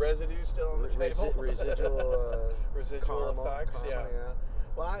residue still on the table. Residual effects. Yeah.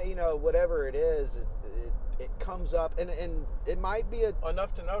 Well, whatever it is, it comes up, and it might be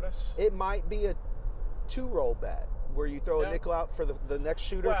enough to notice. It might be a 2-roll bet where you throw a nickel out for the next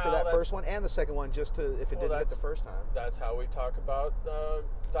shooter for that first one and the second one, just to if it didn't hit the first time. That's how we talk about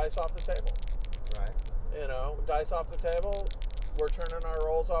dice off the table. Right. Dice off the table. We're turning our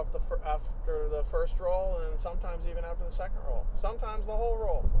rolls off after the first roll, and sometimes even after the second roll. Sometimes the whole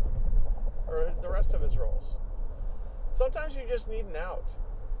roll, or the rest of his rolls. Sometimes you just need an out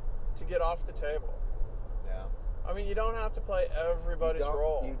to get off the table. Yeah. I mean, you don't have to play everybody's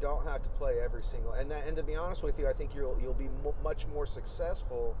role. You don't have to play every single, and to be honest with you, I think you'll be much more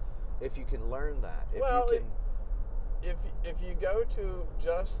successful if you can learn that. If well, you can, if you go to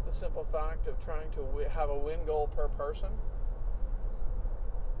just the simple fact of trying to have a win goal per person,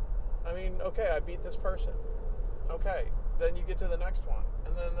 I mean, okay, I beat this person. Okay, then you get to the next one,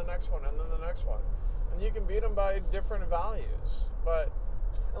 and then the next one, and then the next one, and you can beat them by different values. But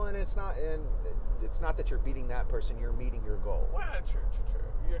and it's not that you're beating that person. You're meeting your goal. well, true.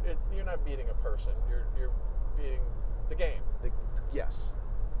 You're not beating a person. You're beating the game. Yes.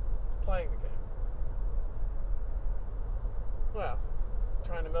 Playing the game. Well,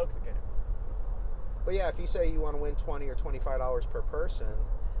 trying to milk the game. But yeah, if you say you want to win $20 or $25 per person,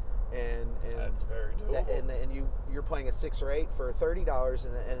 and that's very doable. And you're playing a 6 or 8 for $30,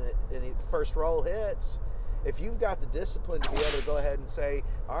 and the first roll hits. If you've got the discipline to be able to go ahead and say,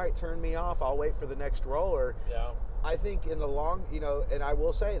 all right, turn me off, I'll wait for the next roll, or yeah. I think in the long, and I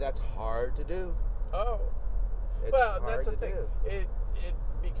will say that's hard to do. Oh, it's well, hard that's the to thing. do. It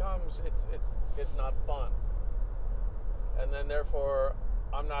becomes it's not fun, and then therefore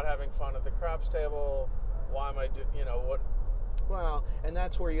I'm not having fun at the craps table. Why am I what? Well, and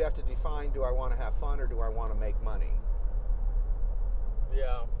that's where you have to define: do I want to have fun or do I want to make money?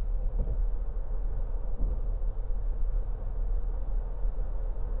 Yeah.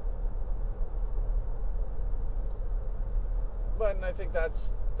 But and I think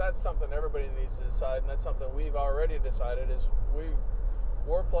that's something everybody needs to decide, and that's something we've already decided is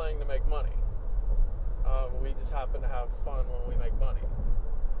we're playing to make money. We just happen to have fun when we make money,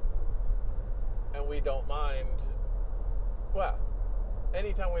 and we don't mind. Well,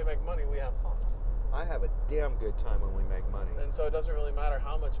 anytime we make money, we have fun. I have a damn good time when we make money. And so it doesn't really matter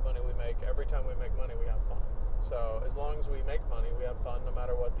how much money we make. Every time we make money, we have fun. So as long as we make money, we have fun no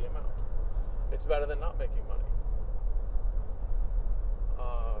matter what the amount. It's better than not making money.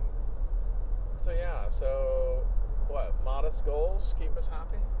 So yeah, so what? Modest goals keep us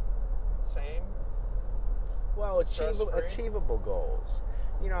happy? Same? Well, achievable goals.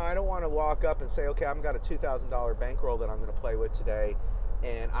 I don't want to walk up and say, okay, I've got a $2,000 bankroll that I'm going to play with today,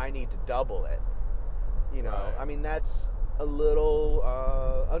 and I need to double it. Right. I mean, that's a little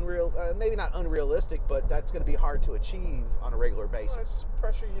unreal, maybe not unrealistic, but that's going to be hard to achieve on a regular basis. Well, it's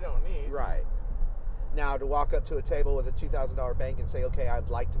pressure you don't need. Right. Now, to walk up to a table with a $2,000 bank and say, okay, I'd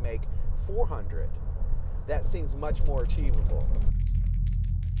like to make 400, that seems much more achievable.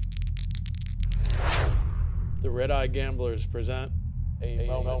 The Red Eye Gamblers present a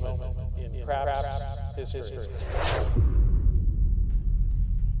moment in craps history.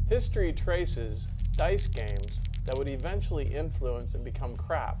 History traces dice games that would eventually influence and become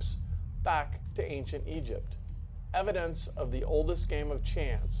craps back to ancient Egypt. Evidence of the oldest game of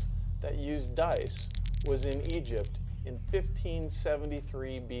chance that used dice was in Egypt in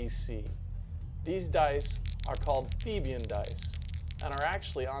 1573 BC. These dice are called Theban dice and are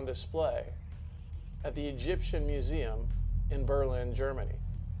actually on display at the Egyptian Museum in Berlin, Germany.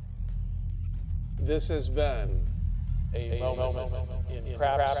 This has been a moment in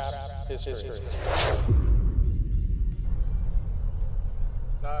craps history.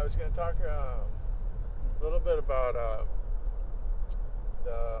 Now I was going to talk a little bit about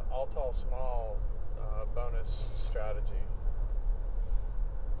the all tall small bonus strategy.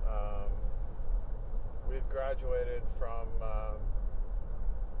 We've graduated from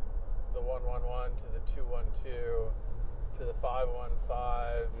the 111 to the 212 to the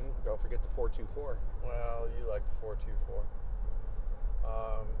 515. Don't forget the 424. Well, you like the 424.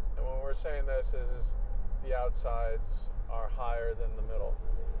 And when we're saying this is the outsides are higher than the middle,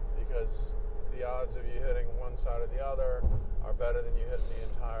 because the odds of you hitting one side or the other are better than you hitting the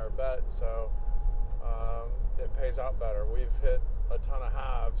entire bet. So it pays out better. We've hit a ton of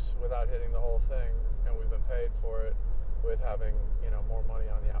halves without hitting the whole thing, and we've been paid for it with having more money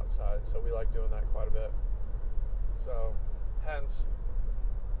on the outside. So we like doing that quite a bit. So hence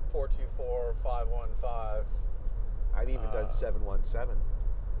 424, 515. I've even done 717.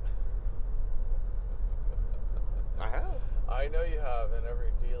 I have. I know you have, and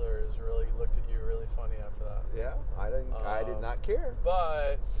every dealer has really looked at you really funny after that. Yeah, I did not care.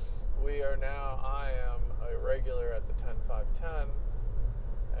 But I am a regular at the 10-5-10,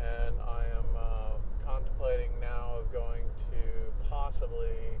 and I am contemplating now of going to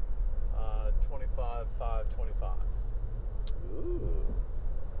possibly 25-5-25. Ooh.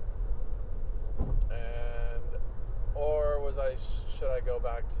 Or should I go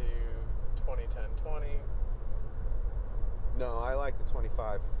back to 20-10-20? No, I like the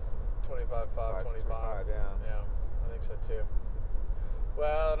 25. 25-5-25. Yeah. Yeah, I think so too.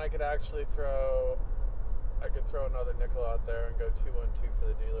 Well, and I could actually throw another nickel out there and go 2-1-2 for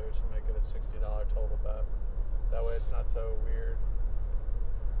the dealers and make it a $60 total bet. That way it's not so weird.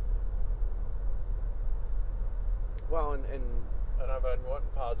 Well, and And I've been wanting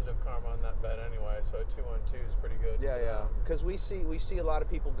positive karma on that bet anyway, so a 2-1-2 is pretty good. yeah, because we see a lot of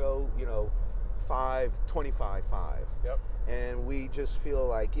people go, 5, 25, 5. Yep. And we just feel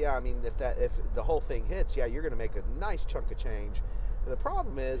like, yeah, I mean, if the whole thing hits, yeah, you're going to make a nice chunk of change. And the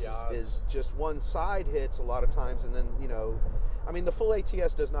problem is just one side hits a lot of times, and then I mean, the full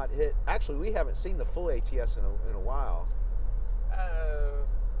ATS does not hit. Actually, we haven't seen the full ATS in a while.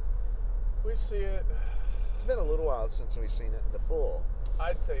 We see it. It's been a little while since we've seen it, the full.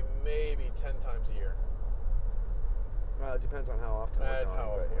 I'd say maybe 10 times a year. Well, it depends on how often we're That's going.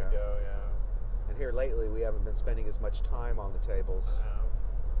 how often we go, yeah. And here lately, we haven't been spending as much time on the tables.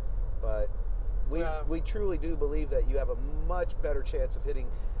 But we truly do believe that you have a much better chance of hitting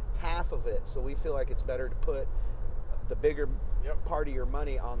half of it. So we feel like it's better to put the bigger part of your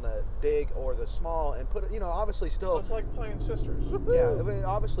money on the big or the small, and put it, obviously still. It's like playing Sisters. Yeah, I mean,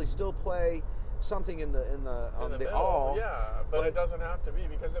 obviously still play something in the middle, all. Yeah, but it doesn't have to be,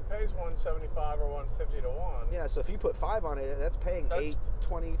 because it pays 175 or 150 to 1. Yeah, so if you put 5 on it, that's paying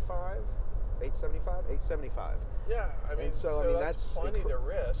 825, 875, 875. Yeah, I mean, so that's plenty to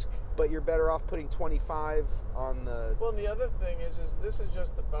risk. But you're better off putting 25 on the. Well, and the other thing is this is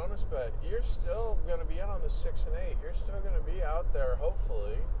just the bonus bet. You're still going to be on the 6 and 8. You're still going to be out there,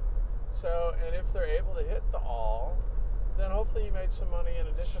 hopefully. So, and if they're able to hit the all, then hopefully you made some money in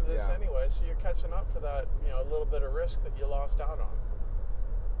addition to this anyway. So you're catching up for that, a little bit of risk that you lost out on.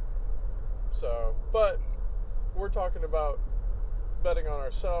 So, but we're talking about betting on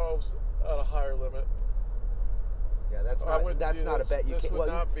ourselves at a higher limit. Yeah, that's not a bet. This would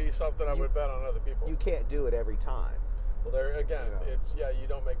not be something I would bet on other people. You can't do it every time. Well, there again, you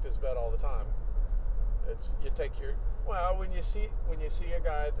don't make this bet all the time. You take your when you see a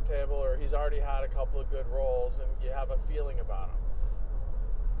guy at the table, or he's already had a couple of good rolls and you have a feeling about him.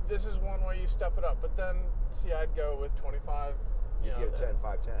 This is one way you step it up, but then I'd go with 25. You get 10,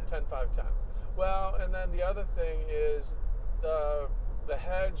 5, 10. 10, 5, 10. Well, and then the other thing is the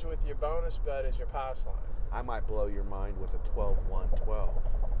hedge with your bonus bet is your pass line. I might blow your mind with a 12-1-12.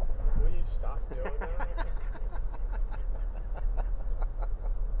 Will you stop doing that?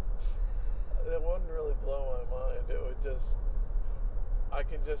 It wouldn't really blow my mind. It would just, I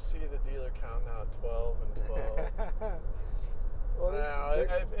can just see the dealer counting out 12 and 12. Well, now,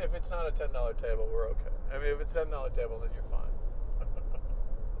 if it's not a $10 table, we're okay. I mean, if it's a $10 table, then you're fine.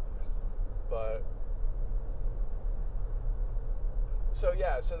 But, so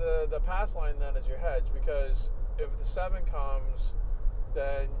the pass line then is your hedge, because if the 7 comes,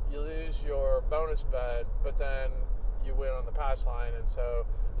 then you lose your bonus bet, but then you win on the pass line, and so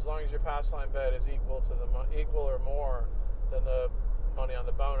as long as your pass line bet is equal or more than the money on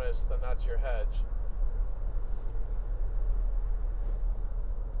the bonus, then that's your hedge.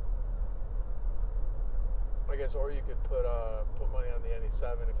 I guess, or you could put money on the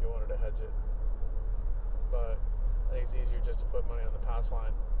NE7 if you wanted to hedge it, but I think it's easier just to put money on the pass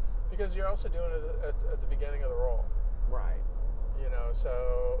line, because you're also doing it at the beginning of the roll. Right.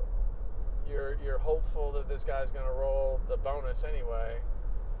 So you're hopeful that this guy's going to roll the bonus anyway.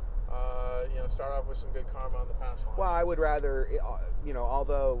 Start off with some good karma on the pass line. Well, I would rather,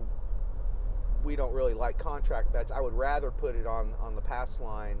 although we don't really like contract bets, I would rather put it on the pass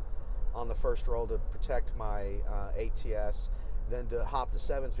line on the first roll to protect my ATS than to hop the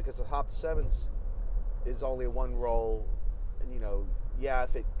 7s, because the hop the 7s is only one roll. And,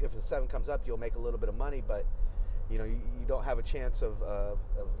 if the 7 comes up, you'll make a little bit of money, but you don't have a chance of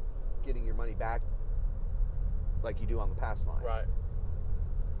getting your money back like you do on the pass line. Right.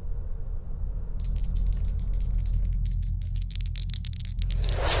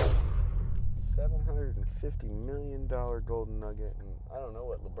 $750 million golden nugget, and I don't know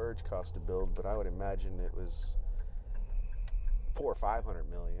what LaBerge cost to build, but I would imagine it was $400 or $500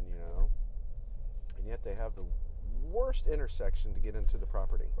 million, and yet they have the worst intersection to get into the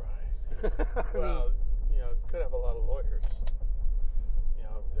property. Right. Well, could have a lot of lawyers.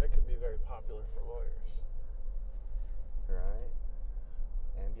 That could be very popular for lawyers. Right.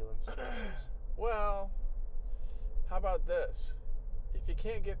 Ambulance chasers. Well, how about this? If you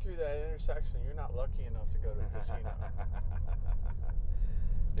can't get through that intersection, you're not lucky enough to go to a casino.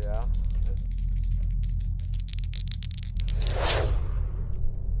 Yeah.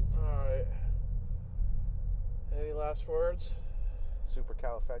 All right. Any last words?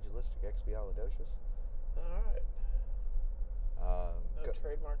 Supercalifragilisticexpialidocious. All right. No Go,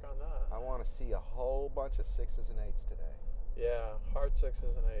 trademark on that. I want to see a whole bunch of 6s and 8s today. Yeah, hard 6s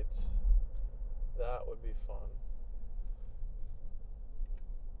and 8s. That would be fun.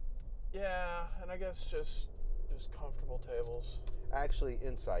 Yeah, and I guess just just comfortable tables. Actually,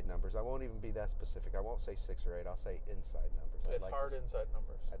 inside numbers. I won't even be that specific. I won't say 6 or 8. I'll say inside numbers. It's hard inside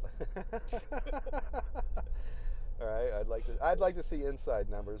numbers. All right, I'd like to see inside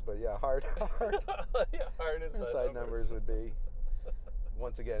numbers, but yeah, hard Yeah, hard inside numbers would be,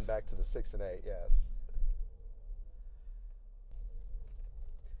 once again, back to the 6 and 8. Yes.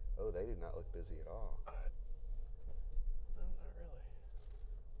 Oh, they do not look busy at all. No, not really.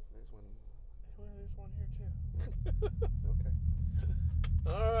 There's one. There's one here too. Okay.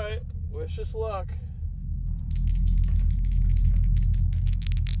 All right. Wish us luck.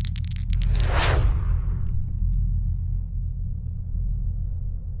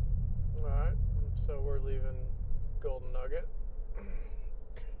 All right. So we're leaving Golden Nugget.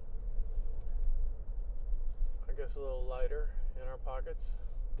 I guess a little lighter in our pockets.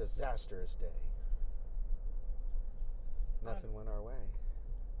 Disastrous day. Nothing went our way.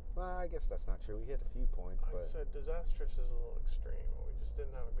 Well, I guess that's not true. We hit a few points, but... I said disastrous is a little extreme. We just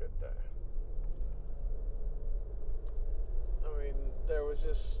didn't have a good day. I mean, there was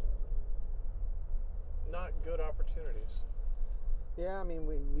just not good opportunities. Yeah, I mean,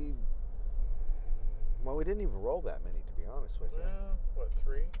 we didn't even roll that many, to be honest with you. Yeah, what,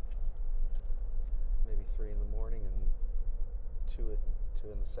 3? Maybe 3 in the morning and 2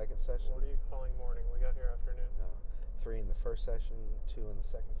 in the second session. What are you calling morning? We got here afternoon. No, 3 in the first session, 2 in the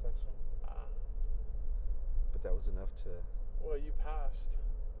second session. But that was enough to... Well, you passed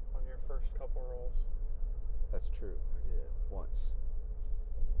on your first couple rolls. That's true. I did once.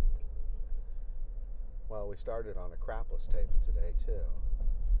 Well, we started on a crapless table today too.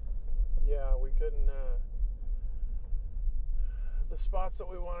 Yeah, we couldn't. The spots that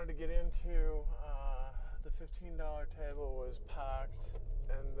we wanted to get into, the $15 table was packed,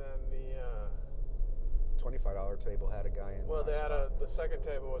 and then the $25 table had a guy in. Well, they had the second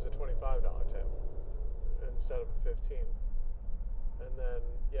table was a $25 table instead of a $15, and then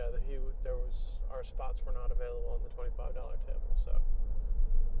our spots were not available on the $25 table, so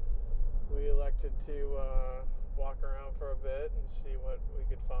we elected to walk around for a bit and see what we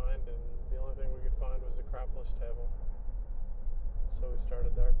could find, and the only thing we could find was the crapless table. So we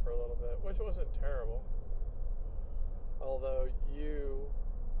started there for a little bit, which wasn't terrible. Although your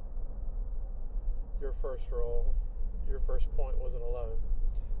first roll, your first point was an 11.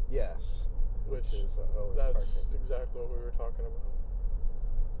 Yes. Which is always that's perfect. exactly what we were talking about.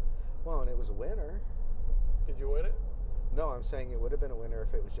 Well, and it was a winner. Did you win it? No, I'm saying it would have been a winner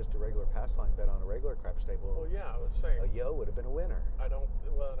if it was just a regular pass line bet on a regular craps table. Well, yeah, I was saying. A yo would have been a winner. I don't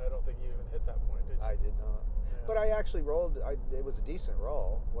think you even hit that point, did you? I did not. Yeah. But I actually rolled. It was a decent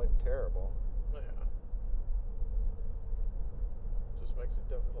roll. Wasn't terrible. Yeah. Just makes it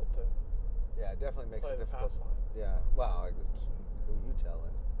difficult to. Yeah, it definitely makes play it the difficult. pass line. Yeah. Well, who you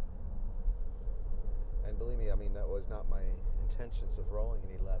telling? And believe me, I mean, that was not my intentions of rolling an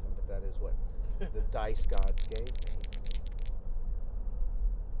 11, but that is what the dice gods gave me.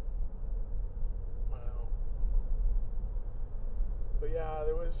 Wow. But yeah,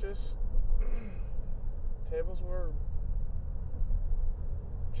 there was just tables were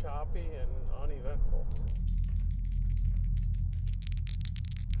choppy and uneventful.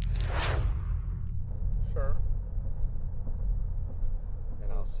 Sure.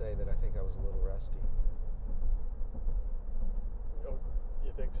 And I'll say that I think I was a little rusty. Oh,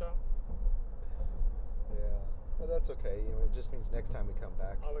 you think so? Yeah. Well, that's okay. You know, it just means next time we come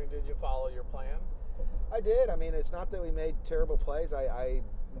back. I mean, did you follow your plan? I did. I mean, it's not that we made terrible plays. I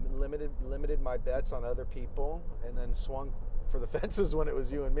limited my bets on other people and then swung for the fences when it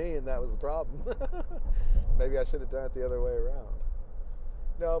was you and me, and that was the problem. Maybe I should have done it the other way around.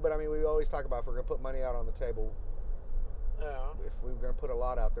 No, but I mean, we always talk about if we're going to put money out on the table, Yeah. if we're going to put a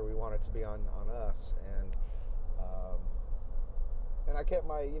lot out there, we want it to be on us. And I kept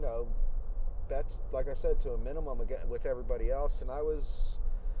my, bets, like I said, to a minimum again with everybody else, and I was,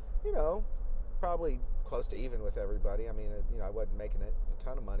 probably close to even with everybody. I mean, I wasn't making it a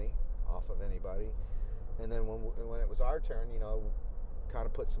ton of money off of anybody. And then when it was our turn, kind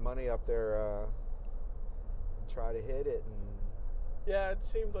of put some money up there, and try to hit it. And Yeah, it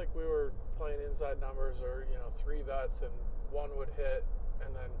seemed like we were playing inside numbers, or 3 bets and 1 would hit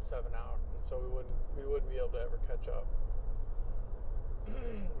and then 7 out, and so we wouldn't be able to ever catch up.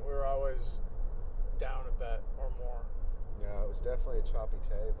 We were always down a bet or more. yeah, it was definitely a choppy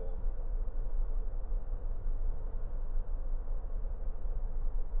table.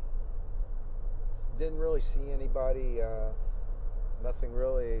 Didn't really see anybody. Nothing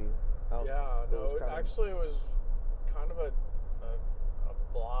really. Yeah, no, it was kind of a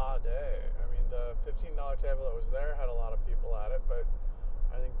blah day. I mean, the $15 table that was there had a lot of people at it, but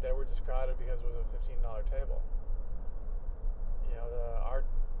I think they were were just crowded because it was a $15 table. You know,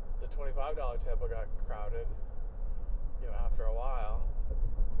 the $25 table got crowded, you know, after a while,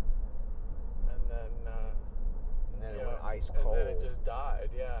 and then it went ice cold. And then it just died.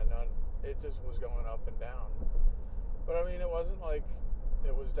 Yeah, no, it just was going up and down. But I mean, it wasn't like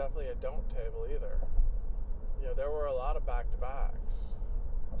it was definitely a don't table either. You know, there were a lot of back-to-backs.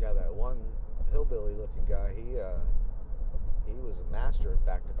 Yeah, that one hillbilly-looking guy, he was a master of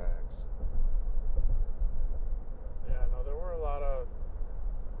back-to-backs. Yeah, no, there were a lot of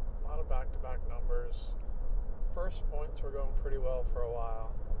back-to-back numbers. First points were going pretty well for a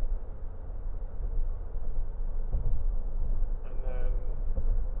while. And then,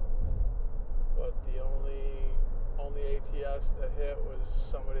 but the only ATS that hit was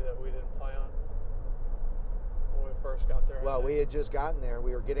somebody that we didn't play on when we first got there. Well, we had just gotten there.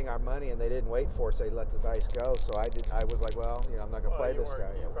 We were getting our money, and they didn't wait for us. They let the dice go. So I was like, well, you know, I'm not going to play this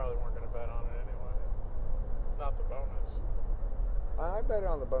guy. You probably weren't going to bet on it anyway. Not the bonus. I bet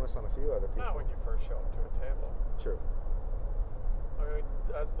on the bonus on a few other people. Not when you first show up to a table. True. I mean,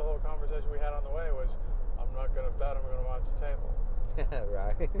 that's the whole conversation we had on the way was, I'm not going to bet, I'm going to watch the table.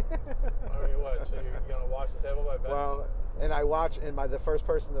 Right. I mean, what? So you're going to watch the table by betting? Well, and I watched, and the first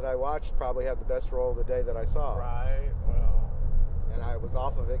person that I watched probably had the best roll of the day that I saw. Right. Well. And I was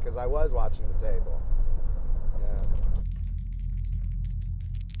off of it because I was watching the table. Yeah.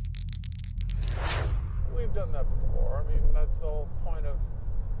 We've done that before. I mean, that's the whole point of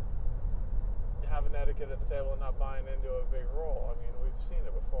having etiquette at the table and not buying into a big roll. I mean, we've seen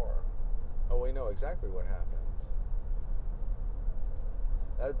it before. Oh, we know exactly what happens.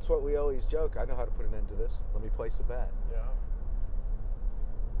 That's what we always joke. I know how to put an end to this. Let me place a bet. Yeah.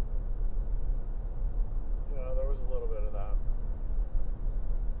 Yeah, there was a little bit of that.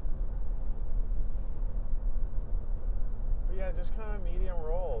 But yeah, just kind of medium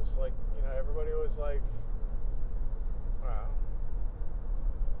rolls. Like, you know, everybody was like, wow,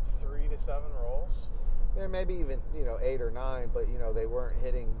 3 to 7 rolls. Yeah, maybe even, you know, 8 or 9, but, you know, they were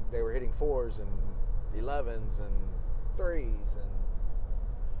hitting 4s and 11s and 3s and...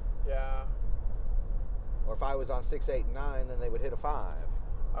 Yeah. Or if I was on 6, 8, and 9, then they would hit a 5.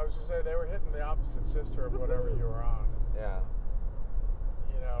 I was just saying they were hitting the opposite sister of whatever you were on. Yeah.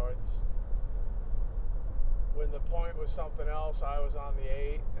 You know, it's... When the point was something else, I was on the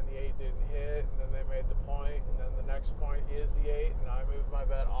 8, and the 8 didn't hit, and then they made the point, and then the next point is the 8, and I moved my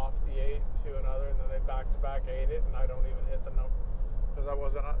bet off the 8 to another, and then they back-to-back 8 it, and I don't even hit the number, because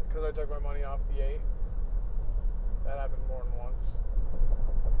I took my money off the 8. That happened more than once.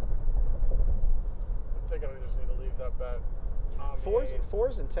 I'm thinking I just need to leave that bet on the 8.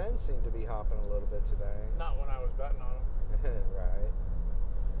 4s and 10s seem to be hopping a little bit today. Not when I was betting on them. Right.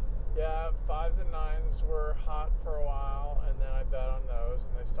 Yeah, 5s and 9s were hot for a while, and then I bet on those,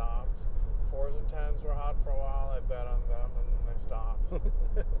 and they stopped. 4s and 10s were hot for a while, I bet on them, and then they stopped.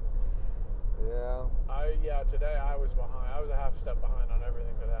 Yeah. Today I was behind. I was a half step behind on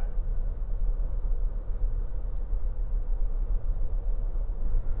everything today.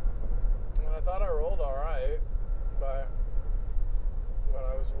 And I thought I rolled all right, but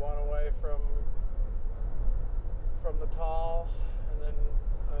I was 1 away from the tall, and then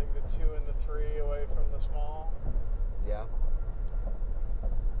I think the 2 and the 3 away from the small. Yeah.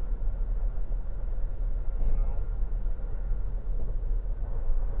 You know.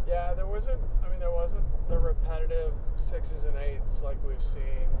 Yeah, there wasn't the repetitive 6s and 8s like we've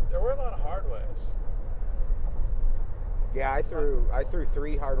seen. There were a lot of hard ways. Yeah, I threw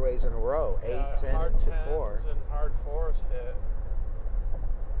 3 hard ways in a row. 8, 10, hard and 10s 4. and hard 4s hit.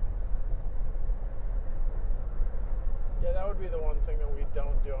 Yeah, that would be the one thing that we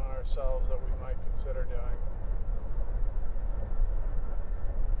don't do on ourselves that we might consider doing.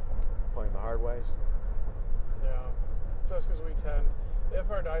 Playing the hard ways? Yeah. Just because we tend, if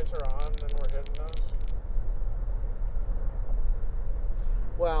our dice are on, then we're hitting those.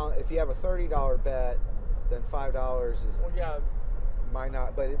 Well, if you have a $30 bet, then $5 is... Well, yeah. Might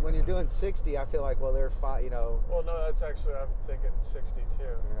not, but when you're doing 60, I feel like, well, they're fine, you know. Well, no, that's actually, I'm thinking 60 too.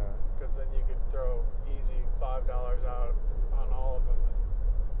 Yeah. Because then you could throw easy $5 out on all of them.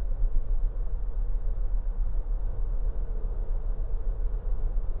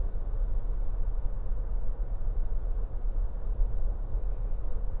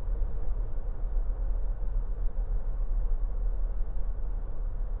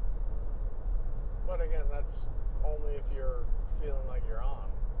 But again, that's only if you're feeling like you're on.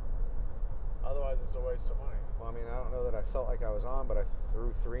 Otherwise, it's a waste of money. Well, I mean, I don't know that I felt like I was on, but I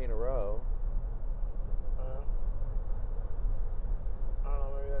threw 3 in a row. I don't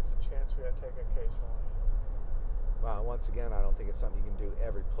know, maybe that's a chance we gotta take occasionally. Well, once again, I don't think it's something you can do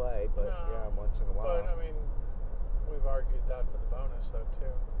every play, but No, yeah, once in a while. But I mean, we've argued that for the bonus though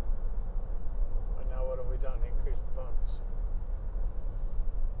too. And now what have we done? Increase the bonus.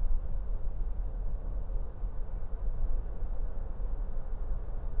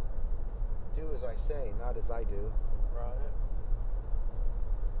 Do as I say, not as I do. Right.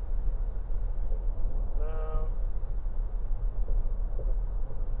 No.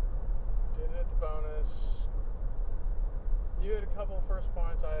 Didn't hit the bonus. You had a couple first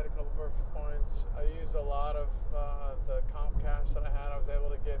points, I had a couple first points. I used a lot of the comp cash that I had.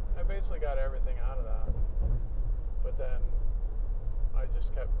 I basically got everything out of that. But then I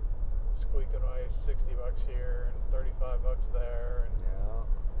just kept squeaking away $60 here and $35 there, and Yeah.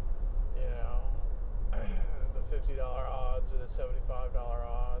 you know, the $50 odds or the $75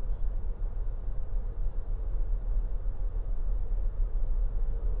 odds.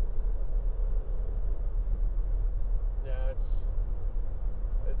 Yeah,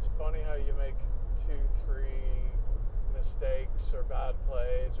 it's funny how you make 2-3 mistakes or bad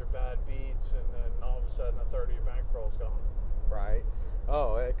plays or bad beats, and then all of a sudden a third of your bankroll's gone. Right.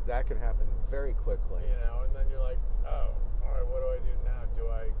 Oh, that can happen very quickly. You know, and then you're like, oh, all right, what do I do now?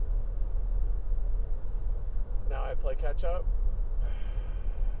 Now I play catch up?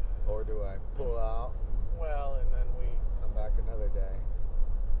 Or do I pull out Well, and then we and come back another day?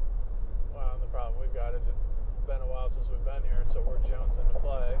 Well, and the problem we've got is it's been a while since we've been here, so we're jonesing to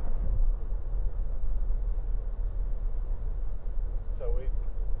play. So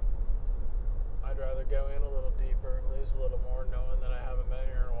I'd rather go in a little deeper and lose a little more, knowing that I haven't been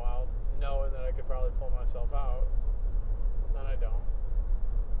here in a while, knowing that I could probably pull myself out, than I don't.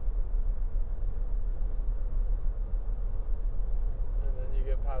 And then you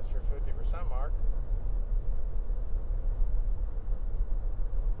get past your 50% mark.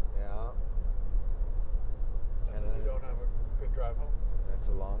 Yeah. And then you don't have a good drive home. That's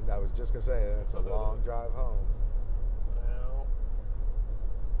a long. I was just gonna say that's a long drive home. Well,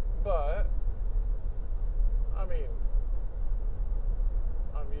 but I mean,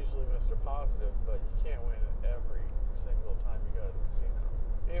 I'm usually Mr. Positive, but you can't win every single time you go to the casino.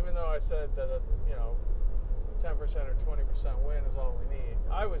 Even though I said that 10% or 20% win is all we need.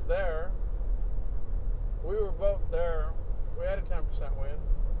 I was there. We were both there. We had a 10% win,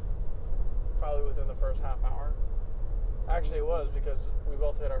 probably within the first half hour. Actually, it was because we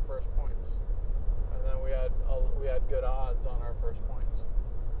both hit our first points, and then we had good odds on our first points.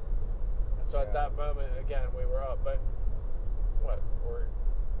 And so at that moment, again, we were up. But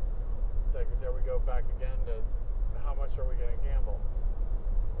there we go back again to how much are we going to gamble?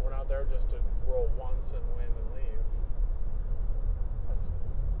 We're not there just to roll once and win and leave.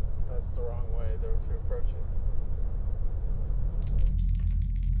 That's the wrong way to approach it.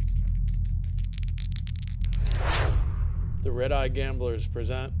 The Red Eye Gamblers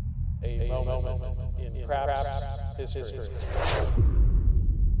present a moment in craps history.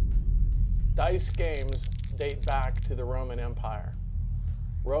 Dice games date back to the Roman Empire.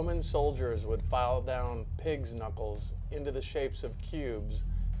 Roman soldiers would file down pigs' knuckles into the shapes of cubes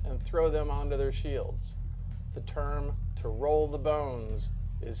and throw them onto their shields. The term "to roll the bones"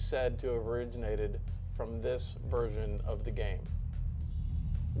 is said to have originated from this version of the game.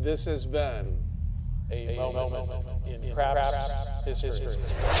 This has been a moment in craps history.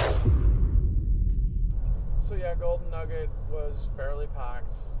 So yeah, Golden Nugget was fairly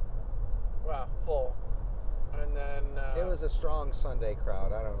packed. Well, full. And then it was a strong Sunday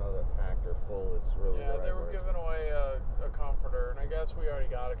crowd. I don't know that packed or full is really the right they were words. giving away a comforter, and I guess we already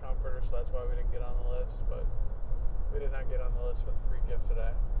got a comforter, so that's why we didn't get on the list. But we did not get on the list with a free gift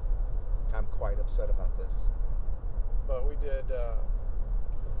today. I'm quite upset about this. But we did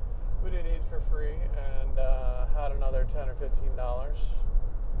eat for free and had another $10 or $15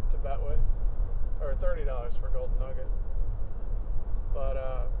 to bet with, or $30 for Golden Nugget.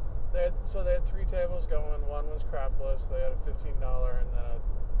 But they had 3 tables going. One was crapless. They had a $15 and then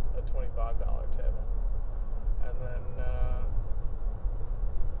a $25 table. And then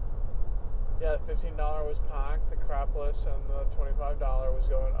the $15 was packed. The crapless and the $25 was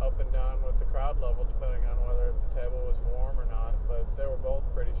going up and down with the crowd level, depending on whether the table was warm or not. But they were both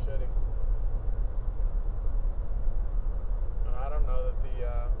pretty shitty. And I don't know that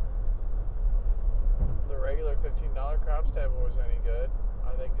the regular $15 craps table was any good.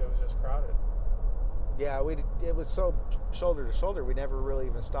 I think it was just crowded. Yeah, it was so shoulder to shoulder, we never really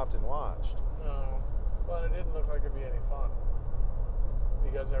even stopped and watched. No, but it didn't look like it'd be any fun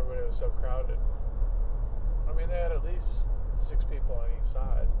because everybody was so crowded. I mean, they had at least 6 people on each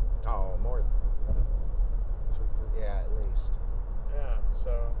side. Oh, more. Yeah, at least. Yeah,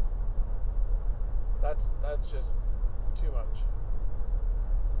 so that's just too much.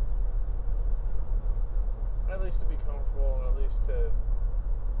 At least to be comfortable, and at least to,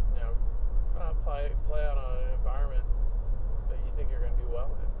 you know, play on an environment that you think you're going to do well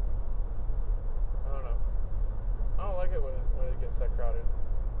in. I don't know. I don't like it when it gets that crowded.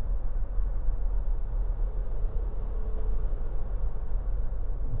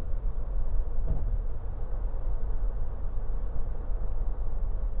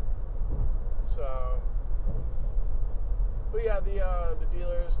 So, but yeah, the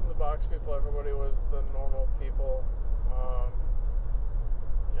dealers and the box people, everybody was the normal people.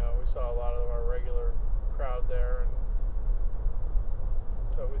 You know, we saw a lot of our regular crowd there, and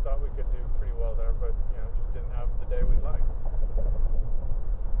so we thought we could do pretty well there, but you know, just didn't have the day we'd like.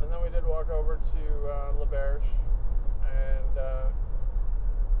 And then we did walk over to Bettors, and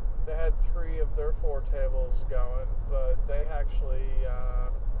they had 3 of their 4 tables going, but they actually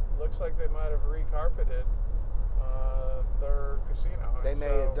looks like they might have recarpeted their casino. They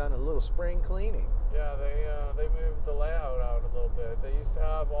may have done a little spring cleaning. Yeah, they moved the layout out a little bit. They used to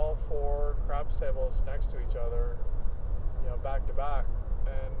have all 4 craps tables next to each other, you know, back to back,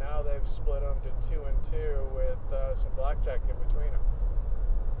 and now they've split them to 2 and 2 with some blackjack in between them.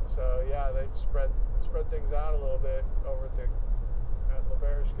 So yeah, they spread things out a little bit over at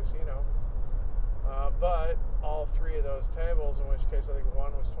Bettors Casino. But all 3 of those tables, in which case I think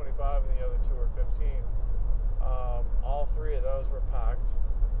one was 25 and the other 2 were 15. All 3 of those were packed.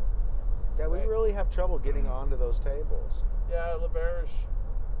 Yeah, we really have trouble getting onto those tables. Yeah, Bettors,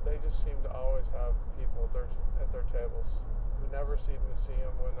 they just seem to always have people at their tables. We never seem to see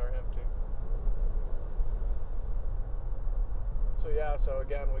them when they're empty. So yeah, so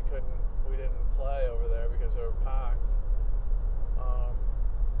again, we didn't play over there because they were packed.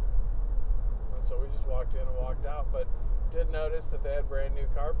 And so we just walked in and walked out, but did notice that they had brand new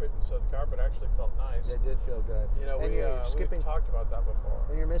carpet, and so the carpet actually felt nice. It did feel good. You know, we've talked about that before.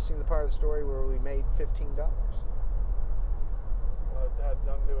 And you're missing the part of the story where we made $15. Well, it had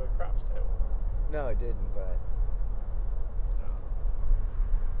nothing to do with craps table. No, it didn't, but... No.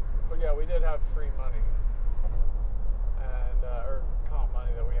 But yeah, we did have free money, and or comp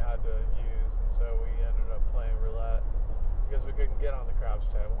money that we had to use, and so we ended up playing roulette because we couldn't get on the craps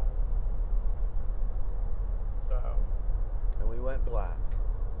table. So... And we went black.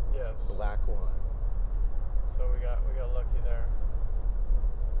 Yes. Black won. So we got lucky there.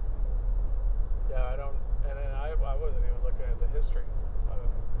 Yeah, I wasn't even looking at the history.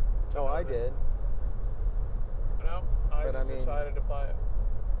 Oh, I did. No, I decided to play it.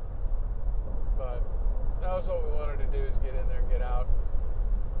 But that was what we wanted to do, is get in there and get out.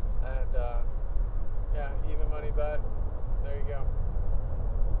 And yeah, even money bet. There you go.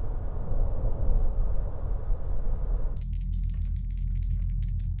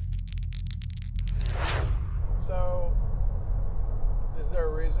 So, is there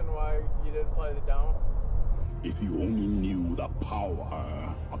a reason why you didn't play the don't? If you only knew the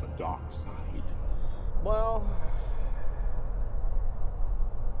power of the dark side. Well,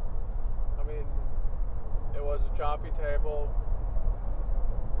 I mean, it was a choppy table.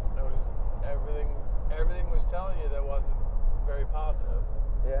 It was everything was telling you that wasn't very positive.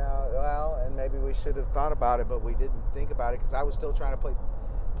 yeah, well, and maybe we should have thought about it, but we didn't think about it because I was still trying to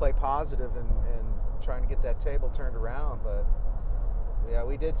play positive and trying to get that table turned around. But yeah,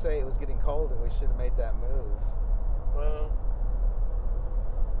 we did say it was getting cold and we should have made that move. Well,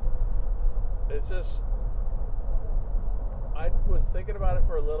 it's just, I was thinking about it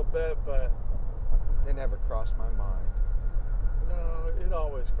for a little bit, but It never crossed my mind. no, it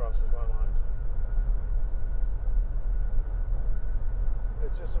always crosses my mind.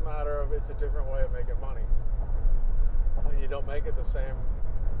 It's just a matter of, it's a different way of making money. You don't make it the same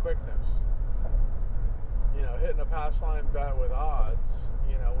quickness. You know, hitting a pass line bet with odds,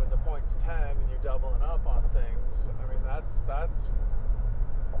 you know, when the point's 10 and you're doubling up on things, I mean, that's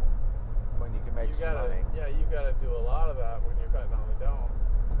When you can make some money. Yeah, you've got to do a lot of that when you're betting on the don't.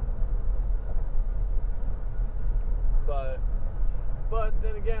 But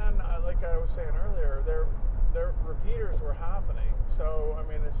then again, like I was saying earlier, their repeaters were happening. So, I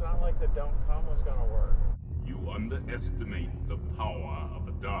mean, it's not like the don't come was going to work. You underestimate the power of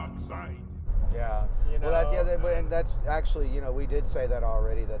the dark side. Yeah. You know, Well, and that's actually, you know, we did say that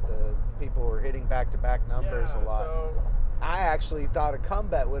already, that the people were hitting back-to-back numbers a lot. So, I actually thought a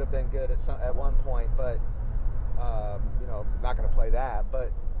comeback would have been good at one point, but you know, not going to play that.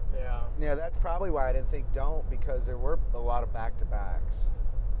 But yeah, that's probably why I didn't think don't, because there were a lot of back-to-backs.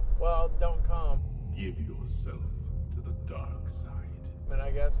 well, don't come. Give yourself to the dark side. I mean, I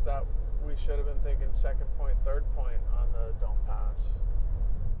guess that we should have been thinking second point, third point on the don't pass.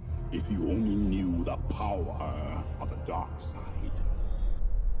 If you only knew the power of the dark side.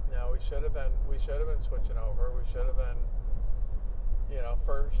 No, we should have been switching over. We should have been, you know,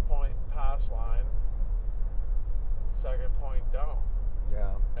 first point pass line, second point don't.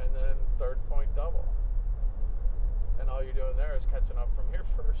 Yeah. And then third point double. And all you're doing there is catching up from your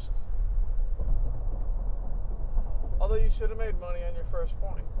first. Although you should have made money on your first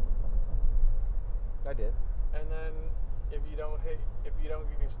point. I did. And then if you don't get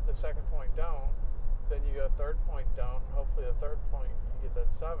the second point don't, then you go third point don't, and hopefully the third point you get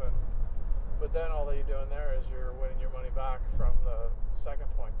that 7. But then all that you're doing there is you're winning your money back from the second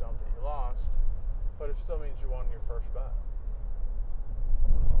point don't that you lost, but it still means you won your first bet.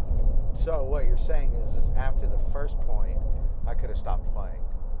 So what you're saying is after the first point, I could have stopped playing.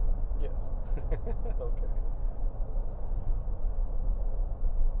 Yes. Okay.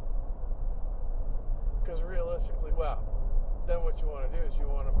 Because realistically, well, then what you want to do is you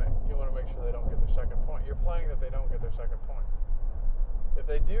want to make sure they don't get their second point. You're playing that they don't get their second point. If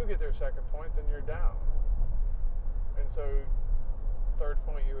they do get their second point, then you're down. And so, third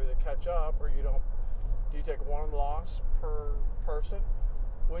point, you either catch up or you don't. Do you take one loss per person?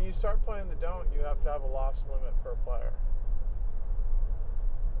 When you start playing the don't, you have to have a loss limit per player.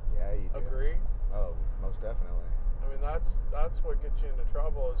 Yeah, you do. Agree? Oh, most definitely. I mean, that's what gets you into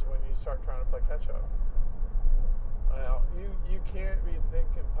trouble is when you start trying to play catch up. Now, you can't be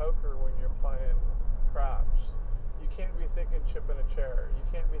thinking poker when you're playing craps. You can't be thinking chipping a chair. You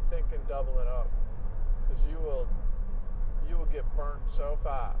can't be thinking doubling up, because you will get burnt so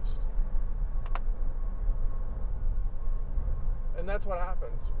fast. And that's what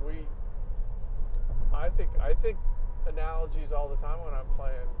happens. I think analogies all the time when I'm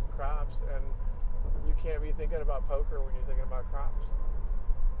playing craps, and you can't be thinking about poker when you're thinking about craps.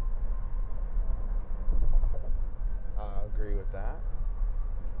 I agree with that.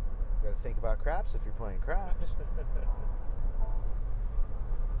 You got to think about craps if you're playing craps.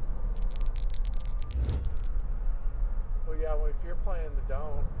 Well, yeah, well, if you're playing the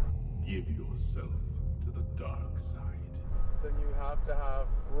don't, Give yourself to the dark side. then you have to have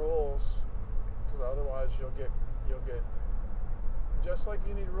rules, because otherwise you'll get just like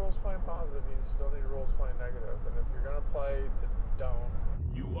you need rules playing positive, you still need rules playing negative. And if you're gonna play the don't,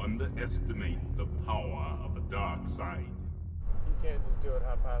 You underestimate the power of the dark side. you can't just do it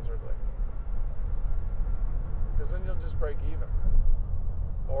haphazardly, because then you'll just break even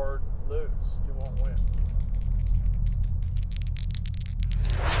or lose. You won't win.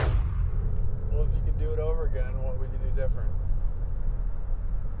 Well, if you could do it over again, what would you do different?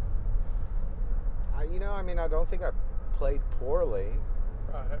 I don't think I played poorly.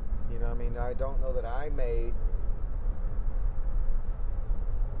 Right. I don't know that I made.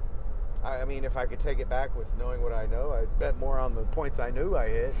 If I could take it back with knowing what I know, I'd bet more on the points I knew I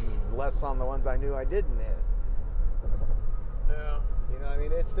hit and less on the ones I knew I didn't hit. Yeah.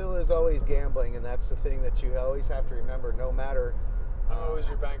 It still is always gambling, and that's the thing that you always have to remember, no matter. Was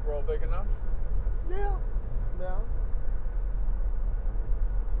your bankroll big enough? Yeah.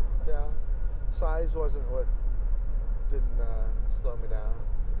 Size wasn't what didn't slow me down.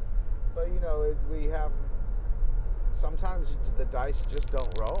 But, we have. Sometimes the dice just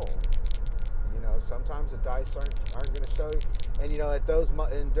don't roll. Sometimes the dice aren't going to show you. And at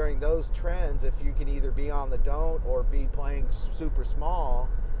and during those trends, if you can either be on the don't or be playing super small,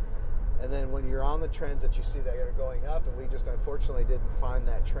 and then when you're on the trends that you see that are going up, and we just unfortunately didn't find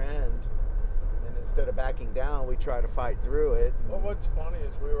that trend, and instead of backing down, we try to fight through it. Well, what's funny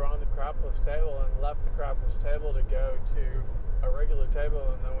is we were on the crapless table and left the crapless table to go to a regular table,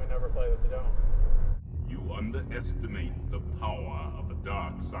 and then we never played at the don't. You underestimate the power of the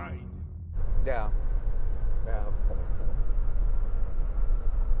dark side. Yeah.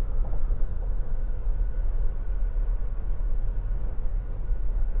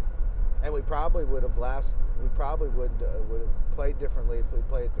 And we probably would have played differently if we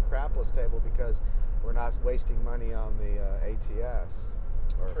played at the crapless table, because we're not wasting money on the ATS.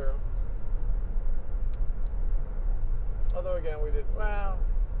 True. Although again,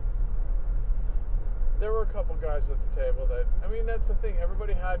 there were a couple guys at the table that, that's the thing,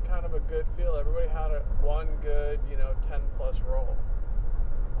 everybody had kind of a good feel, everybody had one good, 10 plus roll.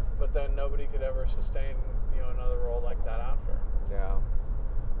 But then nobody could ever sustain, another roll like that after. Yeah.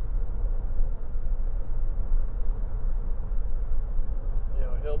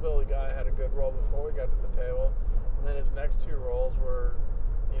 Hillbilly guy had a good roll before we got to the table, and then his next two rolls were,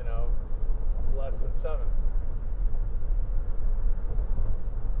 less than 7.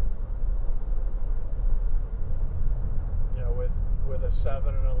 With a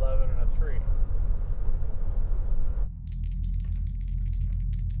 7, an 11, and a 3.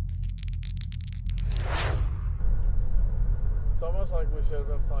 feels like we should have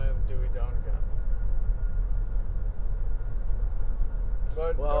been playing Dewey Don't again.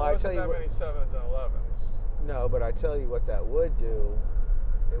 But Well, there I tell wasn't you that what, many 7s and 11s. no, but I tell you what that would do.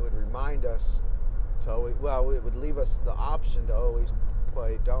 It would remind us to always, well, it would leave us the option to always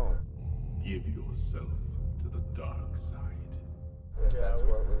play Don't. Give yourself to the dark side. If that's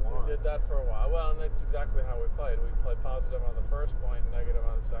what we want. We did that for a while. Well, and that's exactly how we played. We played positive on the first point, negative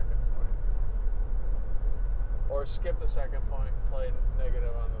on the second point. Or skip the second point and play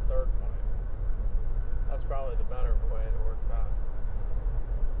negative on the third point. That's probably the better way to work that.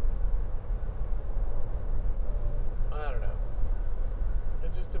 I don't know.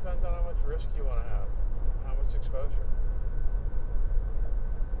 It just depends on how much risk you want to have, how much exposure.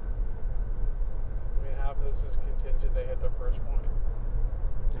 I mean, half of this is contingent they hit their first point.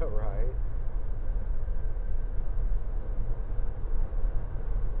 Right.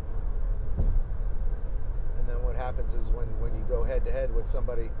 And then what happens is when you go head to head with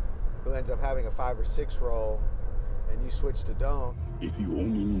somebody who ends up having a 5 or 6 roll and you switch to Don't. If you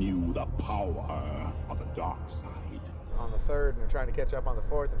only knew the power of the dark side. On the third, and they're trying to catch up on the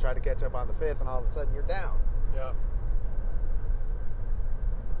fourth, and try to catch up on the fifth, and all of a sudden you're down. Yeah.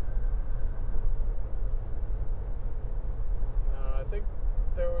 No, I think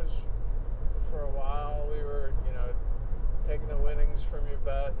there was, for a while, we were, taking the winnings from your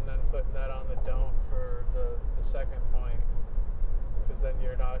bet and then putting that on the Don't for the second point, because then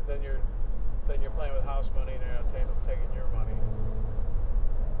you're playing with house money and you're not taking your money.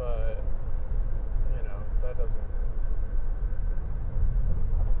 But that doesn't.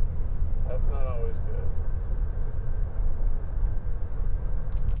 That's not always good.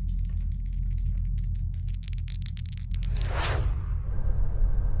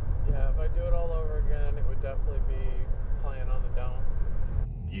 Yeah, if I do it all over again, it would definitely be playing on the Don't.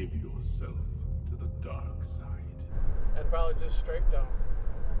 Give yourself to the dark side. And probably just straight Don't.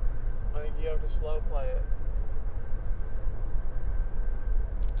 I think you have to slow play it.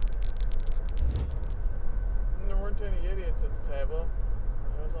 And there weren't any idiots at the table.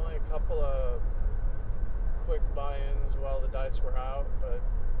 There was only a couple of quick buy-ins while the dice were out, but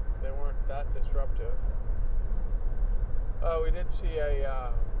they weren't that disruptive. Oh, we did see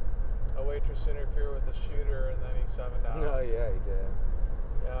a waitress interfere with the shooter, and then he 7'd out. Oh yeah, he did.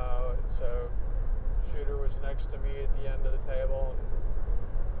 So shooter was next to me at the end of the table,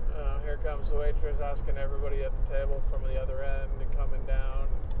 and here comes the waitress asking everybody at the table from the other end and coming down.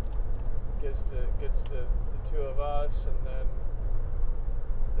 Gets to the two of us, and then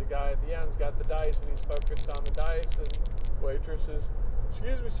the guy at the end's got the dice, and he's focused on the dice, and waitress is,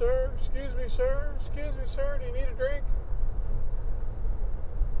 "Excuse me, sir. Excuse me, sir. Excuse me, sir. Do you need a drink?"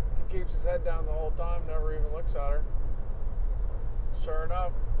 He keeps his head down the whole time, never even looks at her. Sure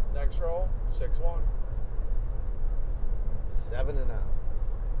enough, next roll, 6-1. 7-0.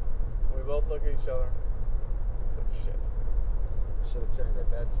 We both look at each other. So shit. Should have turned our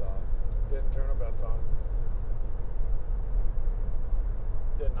bets off. Didn't turn our bets off.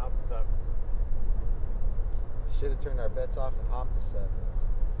 Didn't hop the 7s. Should have turned our bets off and hopped the 7s.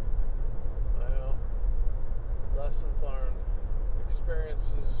 Well, lessons learned.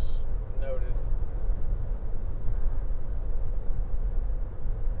 Experiences noted.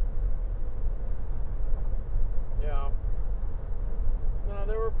 Yeah. No,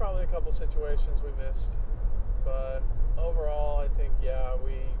 there were probably a couple situations we missed, but overall, I think, yeah,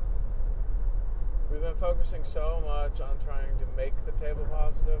 we've been focusing so much on trying to make the table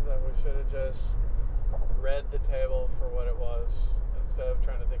positive that we should have just read the table for what it was instead of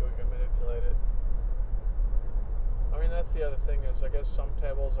trying to think we can manipulate it. I mean, that's the other thing is, I guess some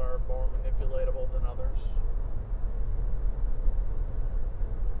tables are more manipulatable than others.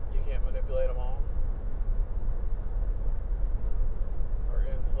 You can't manipulate them all. Or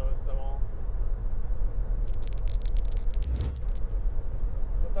influence them all.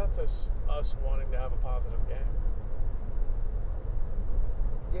 But that's us wanting to have a positive game.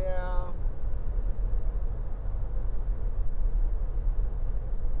 Yeah.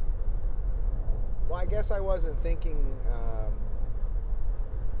 Well, I guess I wasn't thinking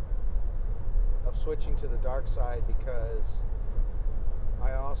of switching to the dark side because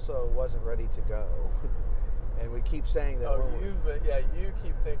I also wasn't ready to go. And we keep saying that. Oh, you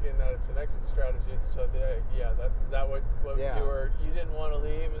keep thinking that it's an exit strategy. So is that what yeah. you didn't want to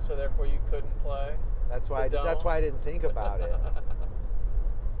leave, so therefore you couldn't play? That's why I didn't think about it.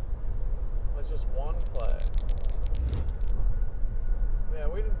 It's just one play. Yeah,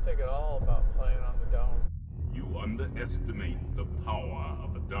 we didn't think at all about playing on the Don't. You underestimate the power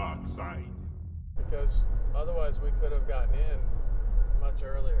of the dark side. Because otherwise we could have gotten in much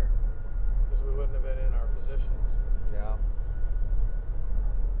earlier. Because we wouldn't have been in our positions. Yeah.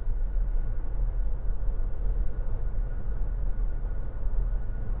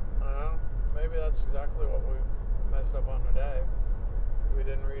 it up on today. We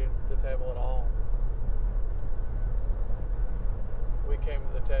didn't read the table at all. We came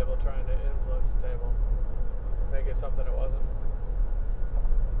to the table trying to influence the table, make it something it wasn't.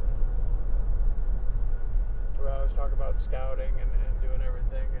 We always talk about scouting and doing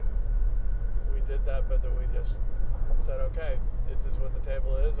everything, and we did that, but then we just said, okay, this is what the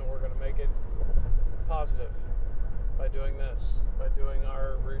table is, and we're going to make it positive by doing this, by doing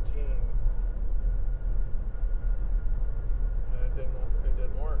our routine. And it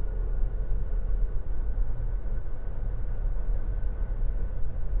didn't work.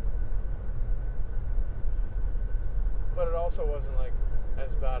 But it also wasn't like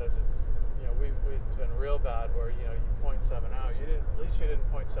as bad as it's, you know, it's been real bad where, you know, you 0.7 out. At least you didn't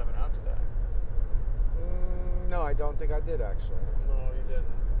 0.7 out today. No, I don't think I did actually. No, you didn't.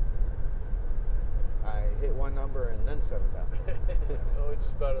 I hit one number and then 7 down. Which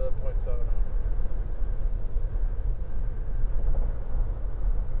is better than 0.7 out.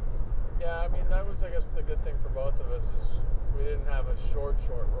 Yeah, I mean, that was, I guess, the good thing for both of us is we didn't have a short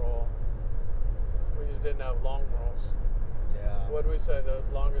roll. We just didn't have long rolls. Yeah. What did we say? The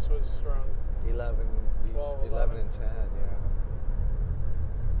longest was around 11 and 10, yeah.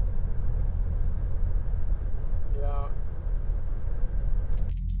 Yeah.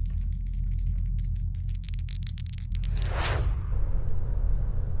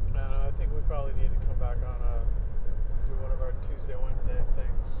 And I think we probably need to come back on do one of our Tuesday, Wednesday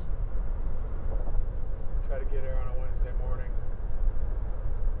things. Try to get here on a Wednesday morning.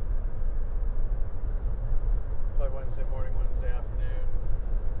 Play Wednesday morning, Wednesday afternoon.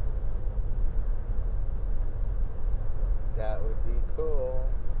 That would be cool.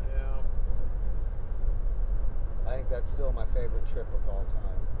 Yeah. I think that's still my favorite trip of all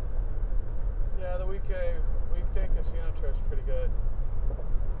time. Yeah, the weekday casino trip's pretty good.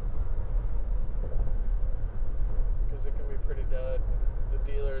 Because it can be pretty dead.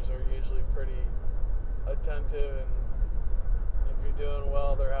 The dealers are usually pretty attentive, and if you're doing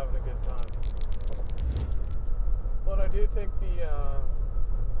well, they're having a good time. But I do think the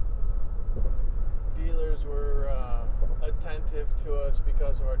dealers were attentive to us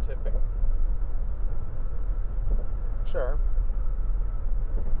because of our tipping. Sure.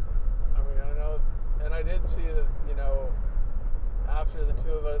 I mean, I know, and I did see that, you know, after the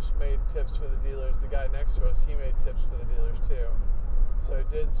two of us made tips for the dealers, the guy next to us, he made tips for the dealers too. So it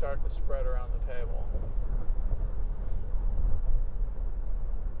did start to spread around the table.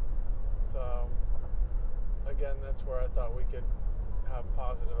 So, again, that's where I thought we could have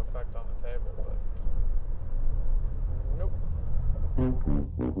positive effect on the table, but nope.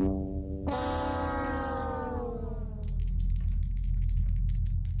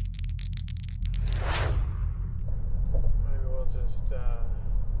 Maybe we'll just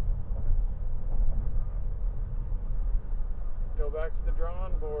go back to the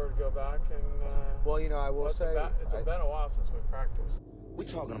drawing board, go back and... well, you know, I will say... It's been a while since we've practiced. We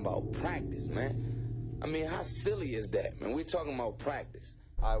talking about practice, man. I mean, how silly is that, man? We're talking about practice.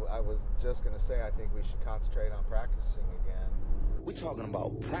 I was just going to say, I think we should concentrate on practicing again. We're talking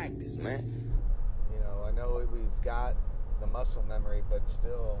about practice, man. You know, I know we've got the muscle memory, but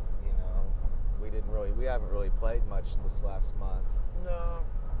still, you know, we haven't really played much this last month. No.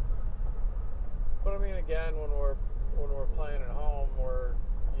 But I mean, again, when we're playing at home, we're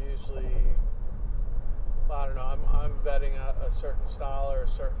usually, I don't know, I'm betting a certain style or a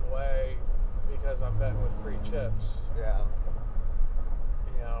certain way because I'm betting with free chips. Yeah.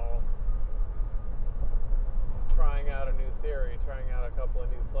 You know, trying out a new theory, trying out a couple of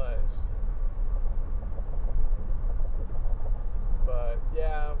new plays. But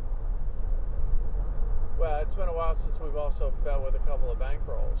yeah, well, it's been a while since we've also bet with a couple of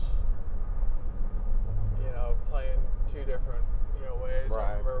bankrolls. You know, playing two different, you know, ways. Right.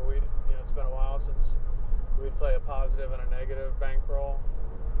 I remember it's been a while since we'd play a positive and a negative bankroll.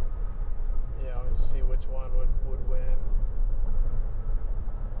 You know, and see which one would win.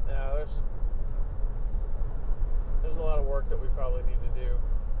 Yeah, there's a lot of work that we probably need to do.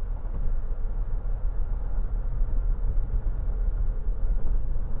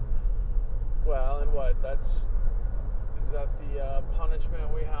 Well, and what? Is that the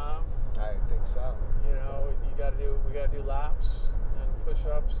punishment we have? I think so. You know, we gotta do laps and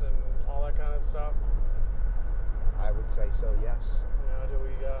push-ups and all that kind of stuff. I would say so, yes. You know, do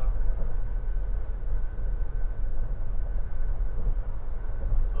we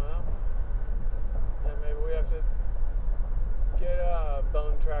well, yeah, maybe we have to get a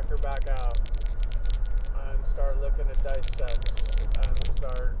bone tracker back out and start looking at dice sets and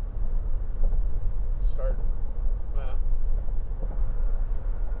start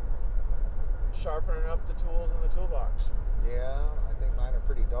sharpening up the tools in the toolbox. Yeah, I think mine are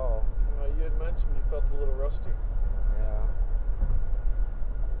pretty dull. Well, you had mentioned you felt a little rusty. Yeah.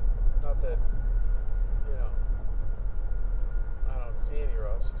 Not that, you know, I don't see any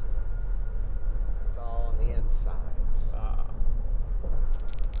rust. It's all on the insides.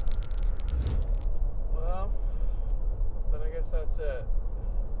 Well, then I guess that's it.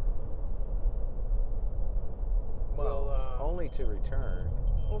 Well, only to return.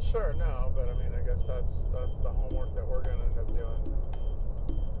 Well, sure, no, but I mean, I guess that's the homework that we're gonna end up doing.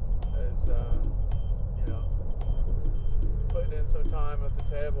 Is you know, putting in some time at the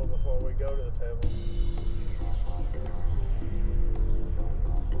table before we go to the table.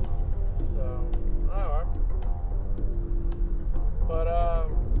 So, alright. But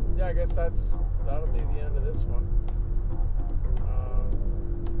yeah, I guess that'll be the end of this one.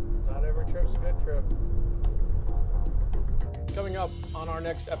 Not every trip's a good trip. Coming up on our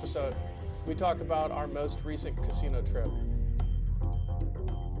next episode, we talk about our most recent casino trip.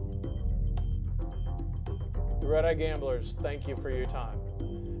 The Red Eye Gamblers, thank you for your time,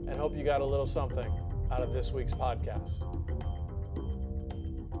 and hope you got a little something out of this week's podcast.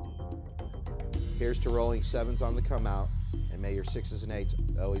 Here's to rolling sevens on the come out, and may your sixes and eights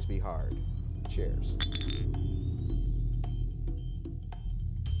always be hard. Cheers.